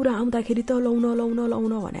सबै कुरा आउँदाखेरि त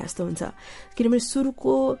लाउन भने जस्तो हुन्छ। किनभने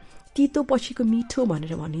सुरुको तितो पछिको मिठो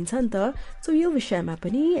भनेर भनिन्छ नि त। सो यो विषयमा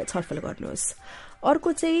पनि छलफल गर्नुहोस्। अर्को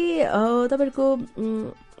चाहिँ तपाईँको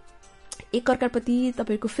एकअर्काप्रति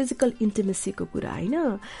तपाईँको फिजिकल इन्टिमेसीको कुरा होइन।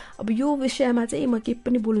 अब यो विषयमा चाहिँ म के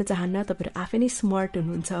पनि बोल्न चाहन्न, तपाईँहरू आफै नै स्मार्ट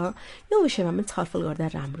हुनुहुन्छ, यो विषयमा पनि छलफल गर्दा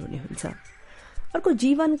राम्रो हुने हुन्छ। अर्को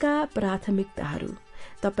जीवनका प्राथमिकताहरू,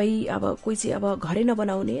 तपाईँ अब कोही चाहिँ अब घरै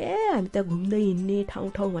नबनाउने हामी त घुम्दै हिँड्ने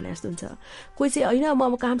ठाउँ भने जस्तो हुन्छ, कोही चाहिँ होइन म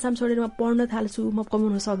अब कामसाम छोडेर म पढ्न थाल्छु, म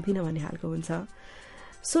कमाउन सक्दिनँ भन्ने खालको हुन्छ।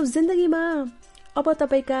 सो जिन्दगीमा अब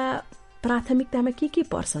तपाईँका प्राथमिकतामा के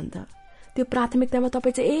पर्छ नि त, त्यो प्राथमिकतामा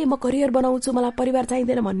तपाईँ चाहिँ म करियर बनाउँछु, मलाई परिवार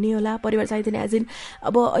चाहिँदैन भन्ने होला। परिवार चाहिँदैन एज इन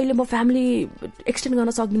अब अहिले म फ्यामिली एक्सटेन्ड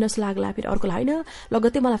गर्न सक्दिनँ जस्तो लाग्ला, फेरि अर्कोलाई होइन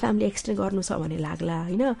लगत्तै मलाई फ्यामिली एक्सटेन्ड गर्नु छ भन्ने लाग्ला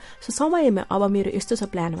होइन। सो समयमा अब मेरो यस्तो छ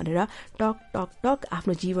प्लान भनेर टक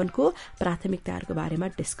आफ्नो जीवनको प्राथमिकताहरूको बारेमा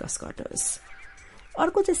डिस्कस गर्नुहोस्।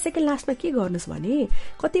 अर्को चाहिँ सेकेन्ड लास्टमा के गर्नुहोस् भने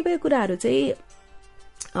कतिपय कुराहरू चाहिँ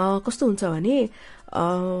कस्तो हुन्छ भने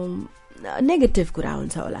नेगेटिभ कुरा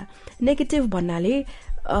हुन्छ होला। नेगेटिभ भन्नाले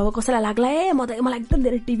अब कसैलाई लाग्ला मलाई एकदम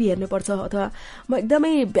धेरै टिभी हेर्नुपर्छ, अथवा म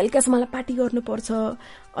एकदमै बेलुकासम्म मलाई पार्टी गर्नुपर्छ,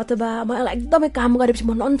 अथवा मलाई एकदमै काम गरेपछि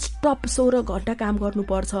म ननस्टप 16 घन्टा काम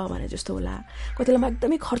गर्नुपर्छ भने जस्तो होला, कतिलाई म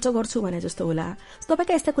एकदमै खर्च गर्छु भने जस्तो होला।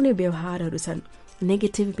 तपाईँका यस्ता कुनै व्यवहारहरू छन्,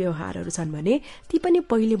 नेगेटिभ व्यवहारहरू छन् भने ती पनि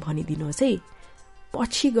पहिले भनिदिनुहोस् है।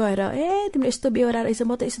 पछि गएर तिमीले यस्तो व्यवहार रहेछ,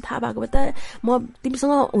 म त यस्तो थाहा भएको भए त म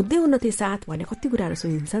तिमीसँग हुँदै हुन्न थिएँ साथ भन्ने कति कुराहरू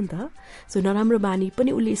सुनिन्छ नि त। सो नराम्रो बानी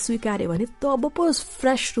पनि उसले स्वीकार्यो भने तब पो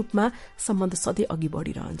फ्रेस रूपमा सम्बन्ध सधैँ अघि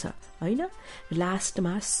बढिरहन्छ होइन।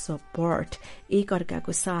 लास्टमा सपोर्ट,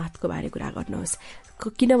 एकअर्काको साथको बारे कुरा गर्नुहोस्,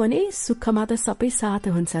 किनभने सुखमा त सबै साथ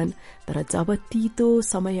हुन्छन्, तर जब तितो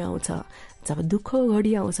समय आउँछ, जब दुःख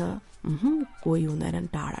घडी आउँछ कोही हुँदैनन्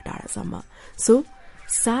टाढासम्म। सो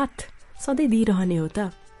साथ सधैँ दिइरहने हो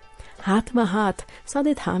त, हातमा हात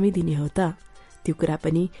सधैँ थामिदिने हो त, त्यो कुरा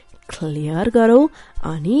पनि क्लियर गरौँ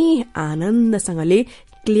अनि आनन्दसँगले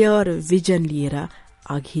क्लियर भिजन लिएर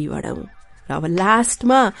अघि बढौं। र अब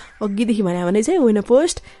लास्टमा अघिदेखि भने चाहिँ विनर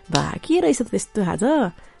पोस्ट बाँकी रहेछ त्यस्तो आज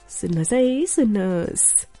सुन्नुहोस् है सुन्नुहोस्।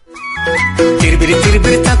 तिरबिरी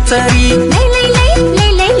तिरबिरी चच्चरी लै लै लै लै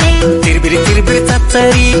लै लै तिरबिरी तिरबिरी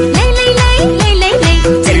चच्चरी लै लै लै लै लै लै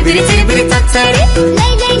तिरबिरी तिरबिरी चच्चरी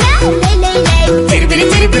लै लै लै लै लै तिरबिरी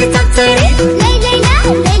तिरबिरी चच्चरी लै लै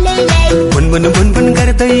लै लै लै बुनबुन बुनबुन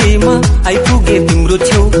गर्दै म आइपुगे तिम्रो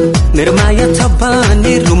छेउ मेरो माया छ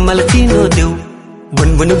भने रुमाल चिनो देऊ।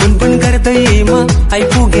 बुनबुन बुनबुन गर्दै म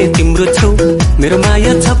आइपुगे तिम्रो छेउ मेरो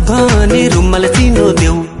माया छ भने रुमाल चिनो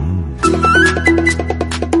देऊ।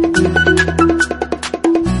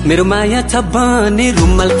 मेरो माया छ भने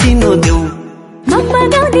रुमाल चिनो देऊ। मम्मा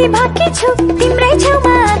गाउँदै भाकी छु तिम्रै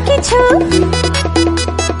छेउमा आकी छु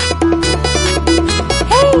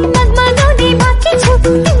हे मम्मा गाउँदै भाकी छु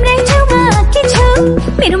तिम्रै छेउमा आकी छु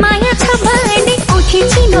मेरो माया छ भने औठी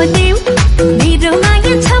चिनो देऊ। मेरो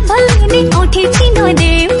माया छ भने औठी चिनो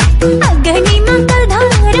देऊ। अगनीमा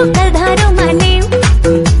कलधारो मानेऊ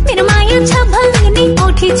मेरो माया छ भने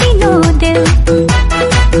औठी चिनो देऊ।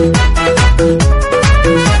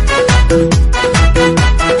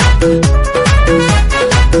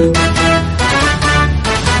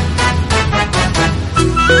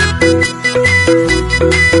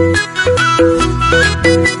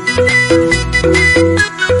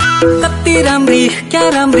 क्या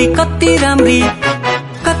राम्री कति राम्री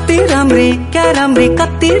कति राम्री क्या राम्री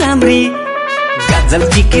कति राम्री गाजल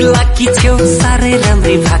टिकी लाकी छेउ साह्रै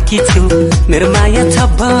राम्री भाकी छेउ मेरो माया छ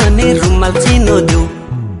भने रुमाल चिनो देऊ।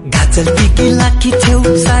 गाजल टिकी लाकी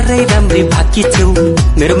छेउ साह्रै राम्री भाकी छेउ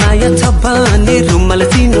मेरो माया छ भने रुमाल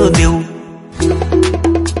चिनो देऊ।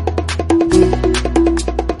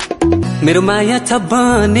 मेरो माया छ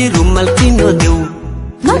भने रुमाल चिनो देऊ।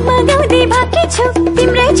 मम्मा गाउँदै भाकी छु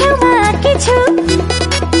तिम्रै छेउमा आकी छु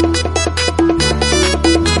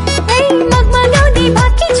हे मम्मा गाउँदै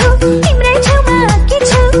भाकी छु तिम्रै छेउमा आकी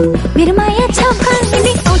छु मेरो माया छ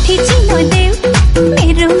भने औठी चिनो देऊ।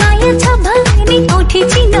 मेरो माया छ भने औठी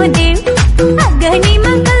चिनो देऊ।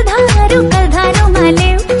 अगनीमा कलधारो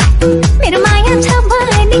मालेऊ मेरो माया छ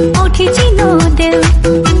भने औठी चिनो देऊ।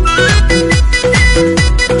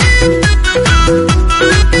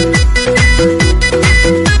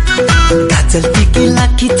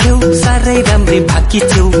 साह्रै राम्री भाकी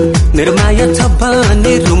छेउ मेरो माया छ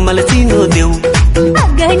भने रुमाल चिनो देऊ।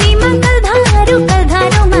 अगनीमा कलधारो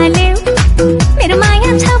मालेऊ मेरो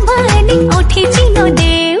माया छ भने औठी चिनो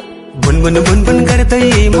देऊ। बुनबुन बुनबुन गर्दै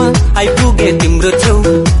म आइपुगे तिम्रो छेउ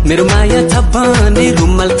मेरो माया छ भने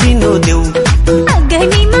रुमाल चिनो देऊ।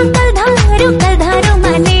 अगनीमा कलधारो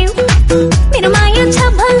मालेऊ मेरो माया छ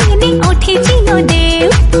भने औठी चिनो देऊ।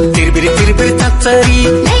 तिरबिरी तिरबिरी चच्चरी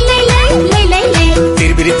लै लै लै लै लै लै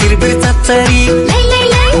तिरबिरी तिरबिरी चच्चरी लै लै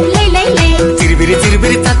लै लै लै लै तिरबिरी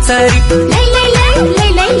तिरबिरी चच्चरी लै लै लै लै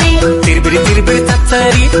लै लै तिरबिरी तिरबिरी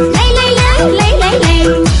चच्चरी लै लै लै लै लै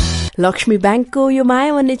लै। लक्ष्मी ब्याङ्कको यो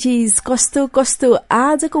माया भन्ने चीज कस्तो कस्तो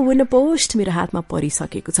आजको विनर पोस्ट मेरो हातमा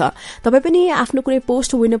परिसकेको छ। तपाईँ पनि आफ्नो कुनै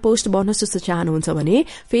पोस्ट विनर पोस्ट बोनस जस्तो चाहनुहुन्छ भने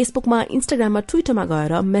फेसबुकमा इन्स्टाग्राममा ट्विटरमा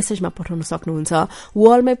गएर मेसेजमा पठाउन सक्नुहुन्छ।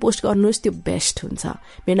 वालमै पोस्ट गर्नुहोस् त्यो बेस्ट हुन्छ।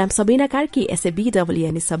 मेरो नाम सबिना कार्की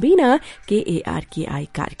SABWN सबिना KARKI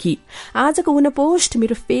कार्की। आजको विनर पोस्ट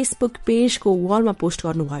मेरो फेसबुक पेजको वालमा पोस्ट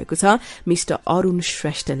गर्नुभएको छ मिस्टर अरुण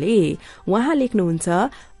श्रेष्ठले। उहाँ लेख्नुहुन्छ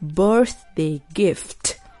बर्थडे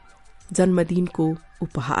गिफ्ट जन्मदिनको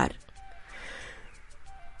उपहार।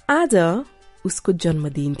 आज उसको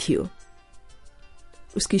जन्मदिन थियो।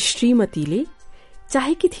 उसकी श्रीमतीले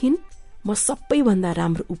चाहेकी थिइन् म सबैभन्दा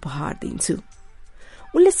राम्रो उपहार दिन्छु।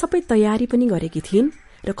 उनले सबै तयारी पनि गरेकी थिइन्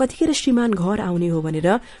र कतिखेर श्रीमान घर आउने हो भनेर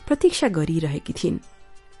प्रतीक्षा गरिरहेकी थिइन्।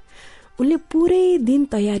 उनले पूरै दिन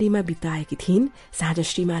तयारीमा बिताएकी थिइन्। साँझ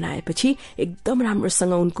श्रीमान आएपछि एकदम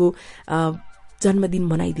राम्रोसँग उनको जन्मदिन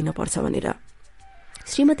मनाइदिन पर्छ भनेर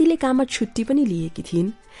श्रीमतीले काममा छुट्टी पनि लिएकी थिइन्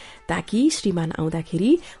ताकि श्रीमान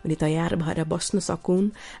आउँदाखेरि उनी तयार भएर बस्न सकुन्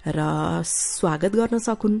र स्वागत गर्न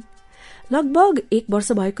सकुन्। लगभग 1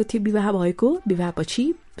 वर्ष भएको थियो विवाह भएको। विवाहपछि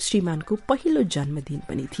श्रीमानको पहिलो जन्मदिन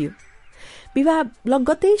पनि थियो। विवाह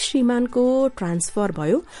लगत्तै श्रीमानको ट्रान्सफर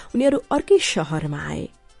भयो। उनीहरू अर्कै शहरमा आए।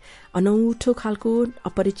 अनौठो खालको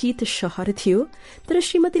अपरिचित शहर थियो तर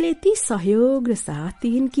श्रीमतीले यति सहयोग र साथ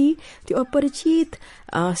दिइन् कि त्यो अपरिचित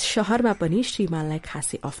शहरमा पनि श्रीमानलाई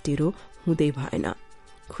खासै अप्ठ्यारो हुँदै भएन।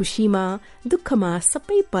 खुशीमा दुःखमा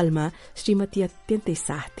सबै पलमा श्रीमती अत्यन्तै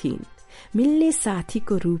साथ थिइन्, मिल्ने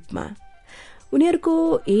साथीको रूपमा। उनीहरूको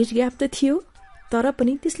एज ग्याप त थियो तर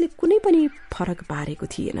पनि त्यसले कुनै पनि फरक पारेको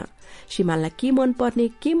थिएन। श्रीमानलाई के मन पर्ने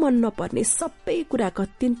के मन नपर्ने सबै कुराको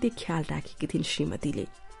अत्यन्तै ख्याल राखेकी थिइन् श्रीमतीले।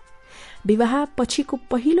 विवाह पछिको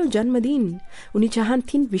पहिलो जन्मदिन उनी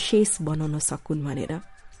चाहन्थिन् विशेष बनाउन सकुन् भनेर।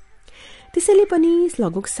 त्यसैले पनि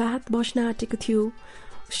लगभग 7 बज्न आँटेको थियो।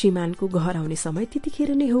 श्रीमानको घर आउने समय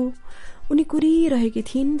त्यतिखेर नै हो। उनी कुरिरहेकी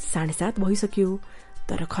थिइन्। 7:30 भइसक्यो,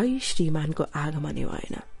 तर खै श्रीमानको आगमनै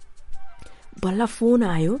भएन। बल्ल फोन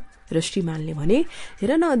आयो र श्रीमानले भने,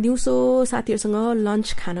 हेर न, दिउँसो साथीहरूसँग लन्च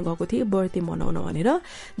खान गएको थिएँ बर्थडे मनाउन भनेर।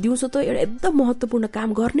 दिउँसो त एउटा एकदम महत्त्वपूर्ण काम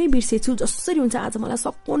गर्नै बिर्सेछु। जसरी हुन्छ आज मलाई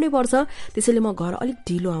सकाउनै पर्छ, त्यसैले म घर अलिक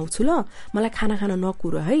ढिलो आउँछु ल, मलाई खाना खान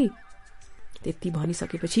नकुर है। त्यति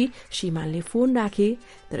भनिसकेपछि श्रीमानले फोन राखे,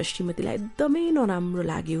 तर श्रीमतीलाई एकदमै नराम्रो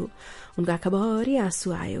लाग्यो। उनको आँखाभरि आँसु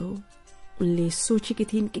आयो। उनले सोचेकी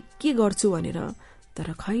थिइन् के गर्छु भनेर,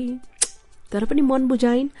 तर पनि मन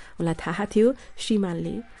बुझाइन्। उनलाई थाहा थियो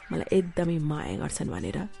श्रीमानले मलाई एकदमै माया गर्छन्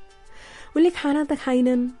भनेर। उनले खाना त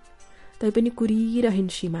खाइनन्, तैपनि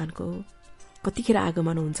कुरिरहन् श्रीमानको कतिखेर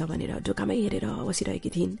आगमन हुन्छ भनेर ढोकामै हेरेर बसिरहेकी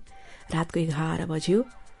थिइन्। रातको 11 बज्यो।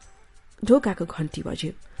 ढोकाको घन्टी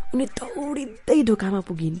बज्यो। उनी दौडिँदै ढोकामा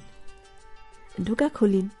पुगिन्। ढोका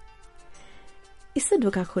खोलिन्। यसो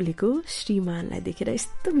ढोका खोलेको श्रीमानलाई देखेर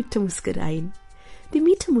यस्तो मिठो मुस्कुराइन्। त्यो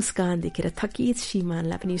मिठो मुस्कान देखेर थकित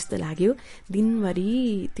श्रीमानलाई पनि यस्तो लाग्यो दिनभरि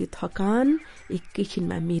त्यो थकान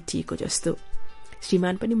एकैछिनमा मेटिएको जस्तो।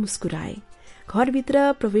 श्रीमान पनि मुस्कुराए। घरभित्र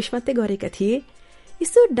प्रवेश मात्रै गरेका थिए।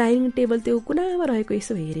 यसो डाइनिङ टेबल त्यो कुनामा रहेको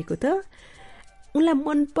यसो हेरेको त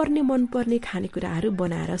उनलाई मनपर्ने खानेकुराहरू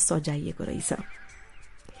बनाएर सजाइएको रहेछ।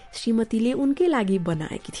 श्रीमतीले उनकै लागि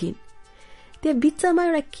बनाएकी थिइन्। त्यहाँ बिचमा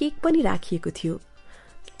एउटा केक पनि राखिएको थियो।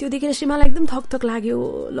 त्यो देखेर श्रीमानलाई एकदम थकथक लाग्यो।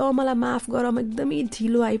 ल, मलाई माफ गर, म एकदमै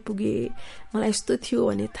ढिलो आइपुगे, मलाई यस्तो थियो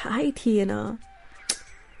भने थाहै थिएन।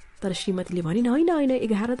 तर श्रीमतीले भनिन्, होइन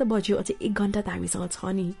 11 त बज्यो, अझै 1 घण्टा त हामीसँग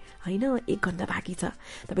छ नि, होइन 1 घण्टा बाँकी छ,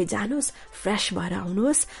 तपाईँ जानुहोस्, फ्रेस भएर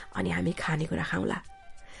आउनुहोस्, अनि हामी खानेकुरा खाउँला।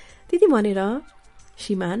 त्यति भनेर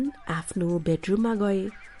श्रीमान आफ्नो बेडरुममा गए।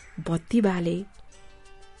 बत्ती बाले।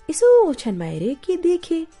 यसो ओछ्यानमा हेरे, के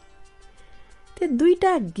देखे? त्यो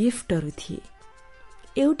 2टा गिफ्टहरू थिए।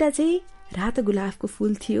 एउटा चाहिँ रातो गुलाबको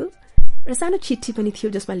फूल थियो। एउटा सानो चिठी पनि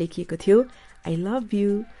थियो जसमा लेखिएको थियो, I love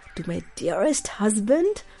you to my dearest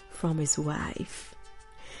husband from his wife.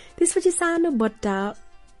 त्यसपछि सानो बट्टा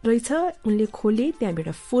रहेछ। उनले खोले, त्यहाँबाट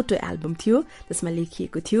फोटो एल्बम थियो जसमा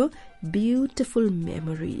लेखिएको थियो ब्युटिफुल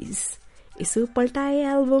मेमोरिज। यसो पल्टाए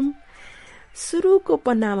एल्बम। सुरुको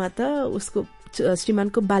पन्नामा त उसको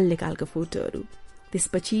श्रीमानको बाल्यकालको फोटोहरू,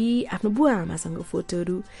 त्यसपछि आफ्नो बुवा आमासँगको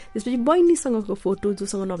फोटोहरू, त्यसपछि बहिनीसँगको फोटो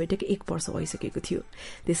जोसँग नभेटेको 1 वर्ष भइसकेको थियो,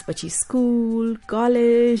 त्यसपछि स्कुल,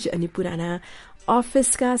 कलेज अनि पुराना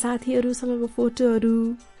अफिसका साथीहरूसँगको फोटोहरू।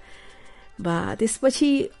 त्यसपछि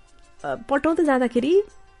पल्टाउँदै जाँदाखेरि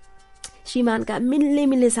श्रीमानका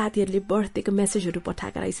मिल्ने साथीहरूले बर्थडेको मेसेजहरू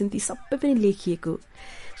पठाएका रहेछन्। ती सबै पनि लेखिएको।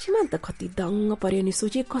 श्रीमान त कति दङ्ग पर्यो नि।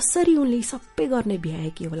 सोचे कसरी उनले सबै गर्ने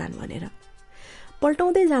भ्याएकी होलान् भनेर।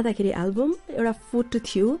 पल्टाउँदै जाँदाखेरि एल्बम एउटा फोटो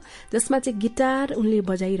थियो जसमा चाहिँ गिटार उनले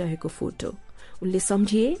बजाइरहेको फोटो। उनले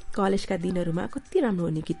सम्झिए कलेजका दिनहरूमा कति राम्रो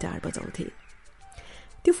उनी गिटार बजाउँथे।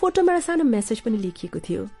 त्यो फोटोमा एउटा सानो मेसेज पनि लेखिएको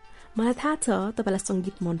थियो, मलाई थाहा छ तपाईँलाई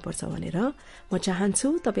सङ्गीत मनपर्छ भनेर, म चाहन्छु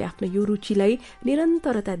तपाईँ आफ्नो यो रुचिलाई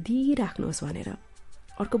निरन्तरता दिइराख्नुहोस् भनेर।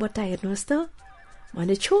 अर्को बट्टा हेर्नुहोस् त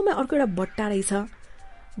भने छेउमा अर्को एउटा बट्टा रहेछ।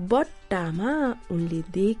 बट्टामा उनले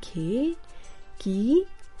देखे कि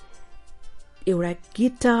एउटा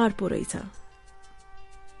गिटार पो रहेछ।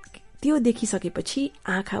 त्यो देखिसकेपछि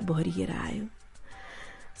आँखा भरिएर आयो।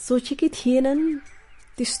 सोचेकै थिएनन्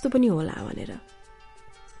त्यस्तो पनि होला भनेर।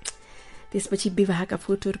 त्यसपछि विवाहका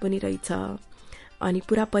फोटोहरू पनि रहेछ, अनि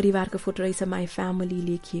पुरा परिवारको फोटो रहेछ, माई फ्यामिली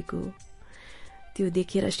लेखिएको। त्यो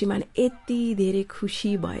देखेर श्रीमान यति धेरै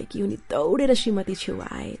खुसी भए कि उनी दौडेर श्रीमती छेउ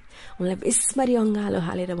आए। उनलाई बेसमरी अङ्गालो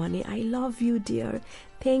हालेर भने, I love you dear,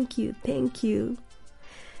 thank you.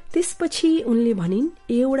 त्यसपछि उनले भनिन्,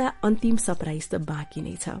 एउटा अन्तिम सरप्राइज त बाँकी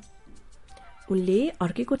नै छ। उनले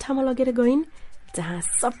अर्कै कोठामा लगेर गइन् जहाँ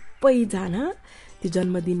सबैजना त्यो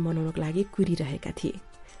जन्मदिन मनाउनको लागि कुरिरहेका थिए।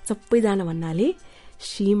 सबैजना भन्नाले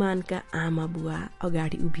श्रीमानका आमा बुवा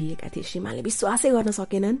अगाडि उभिएका थिए। श्रीमानले विश्वासै गर्न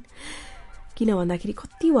सकेनन्, किन भन्दाखेरि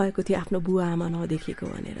कति भएको थियो आफ्नो बुवा आमा नदेखेको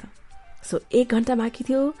भनेर। 1 घण्टा बाँकी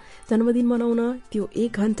थियो जन्मदिन मनाउन। त्यो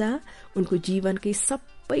 1 घण्टा उनको जीवनकै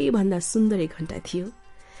सबैभन्दा सुन्दर 1 घण्टा थियो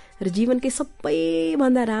र जीवनकै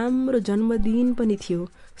सबैभन्दा राम्रो जन्मदिन पनि थियो।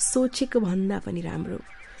 सोचेको भन्दा पनि राम्रो।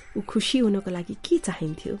 ऊ खुसी हुनको लागि के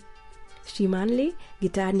चाहिन्थ्यो? श्रीमानले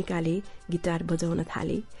गिटार निकाले, गिटार बजाउन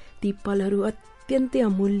थाले। ती पलहरू अत्यन्तै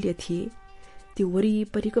अमूल्य थिए। त्यो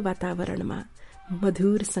वरिपरिको वातावरणमा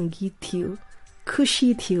मधुर संगीत थियो,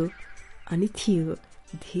 खुशी थियो, अनि थियो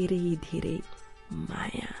धेरै धेरै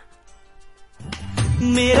माया।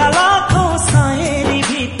 मेरा लाखों सायरी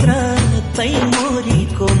भित्र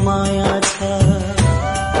तैमोरीको माया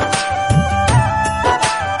छ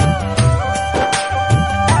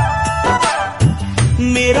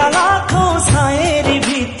मेरा लाखौं शायरी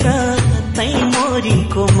भित्र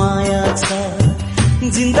तैमोरीको माया छ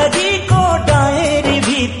जिन्दगीको डायरी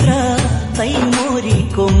भित्र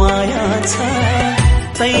तैमोरीको माया छ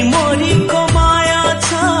तैमोरीको माया छ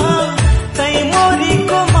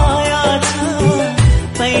तैमोरीको माया छ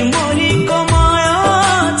तैमोरीको माया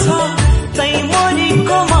छ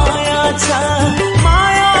तैमोरीको माया छ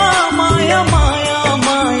माया माया माया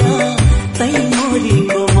माया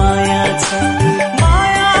तैमोरीको माया छ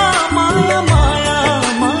माया माया माया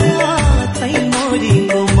माया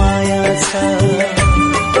तैमोरीको माया छ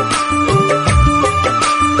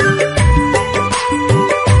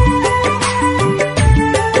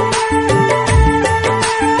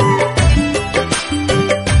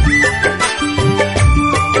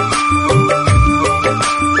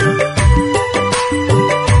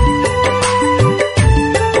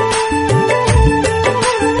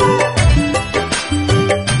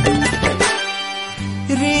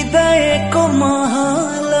हृदयको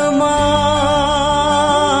महलमा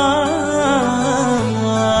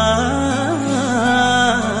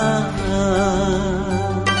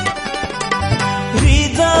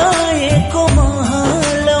हृदयको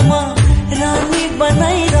महलमा रानी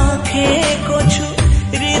बनाइराखेको छु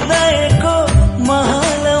हृदयको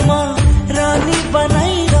महलमा रानी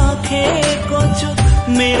बनाइराखेको छु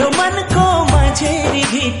मेरो मनको माझेरी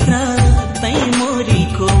भित्र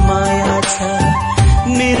तैमोरीको माया छ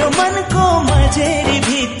मेरो मनको माझेरी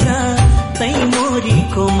भित्र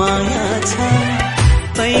तैमोरीको माया छ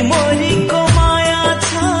तैमोरीको माया छ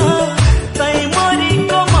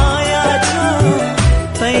तैमोरीको माया छ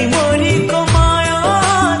तैमोरीको माया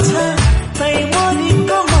छ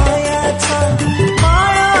तैमोरीको माया छ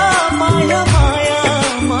माया माया माया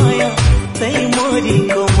माया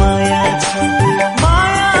तैमोरीको माया छ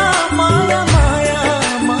माया माया माया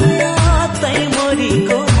माया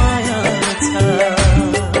तैमोरीको माया छ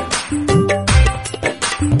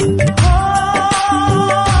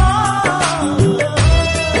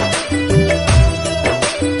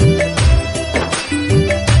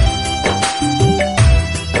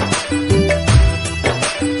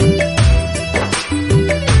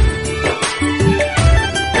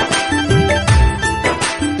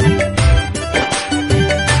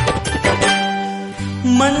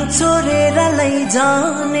मन चोरेर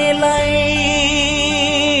लैजानेलाई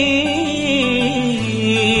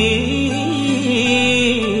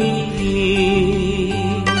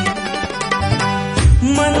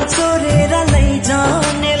मन चोरेर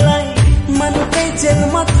लैजानेलाई मनकै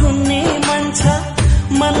जेलमा थुन्ने मन छ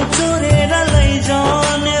मन चोरेर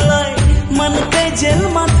लैजानेलाई मनकै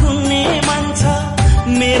जेलमा थुन्ने मन छ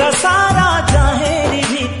मेरा सारा जाहेरी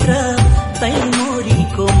भित्र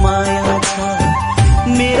तैमोरीको माया छ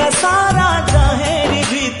मेरा सारा जाहेरी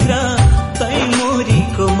भित्र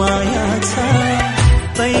तैमोरीको माया छ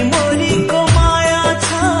तैमोरीको माया छ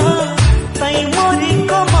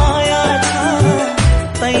तैमोरीको माया छ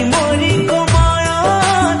तैमोरीको माया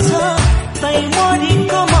छ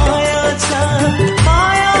तैमोरीको माया छ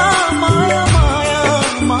माया माया माया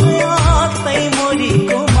माया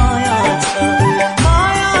तैमोरीको माया छ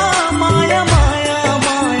माया माया माया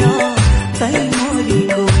माया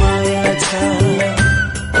तैमोरीको माया छ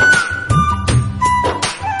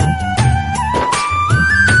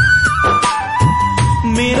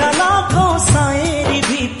मेरा लाखौं शायरी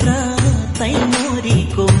भित्र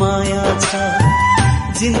तैमोरीको माया छ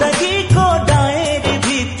जिन्दगीको डायरी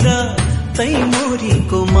भित्र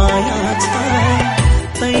तैमोरीको माया छ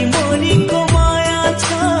तैमोरीको माया छ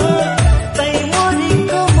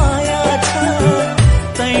तैमोरीको माया छ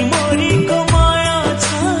तैमोरीको माया छ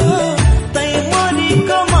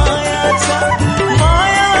तैमोरीको माया छ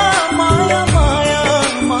माया माया माया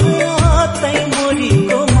माया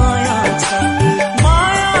तैमोरीको माया छ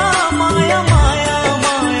माया माया माया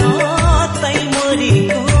माया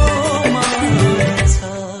तैमोरीको माया छ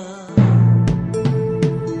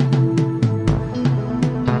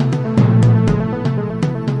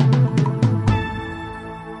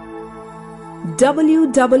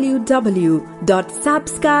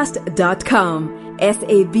www.sabscast.com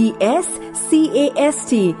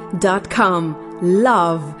sabscast.com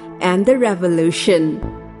Love and the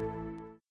Revolution.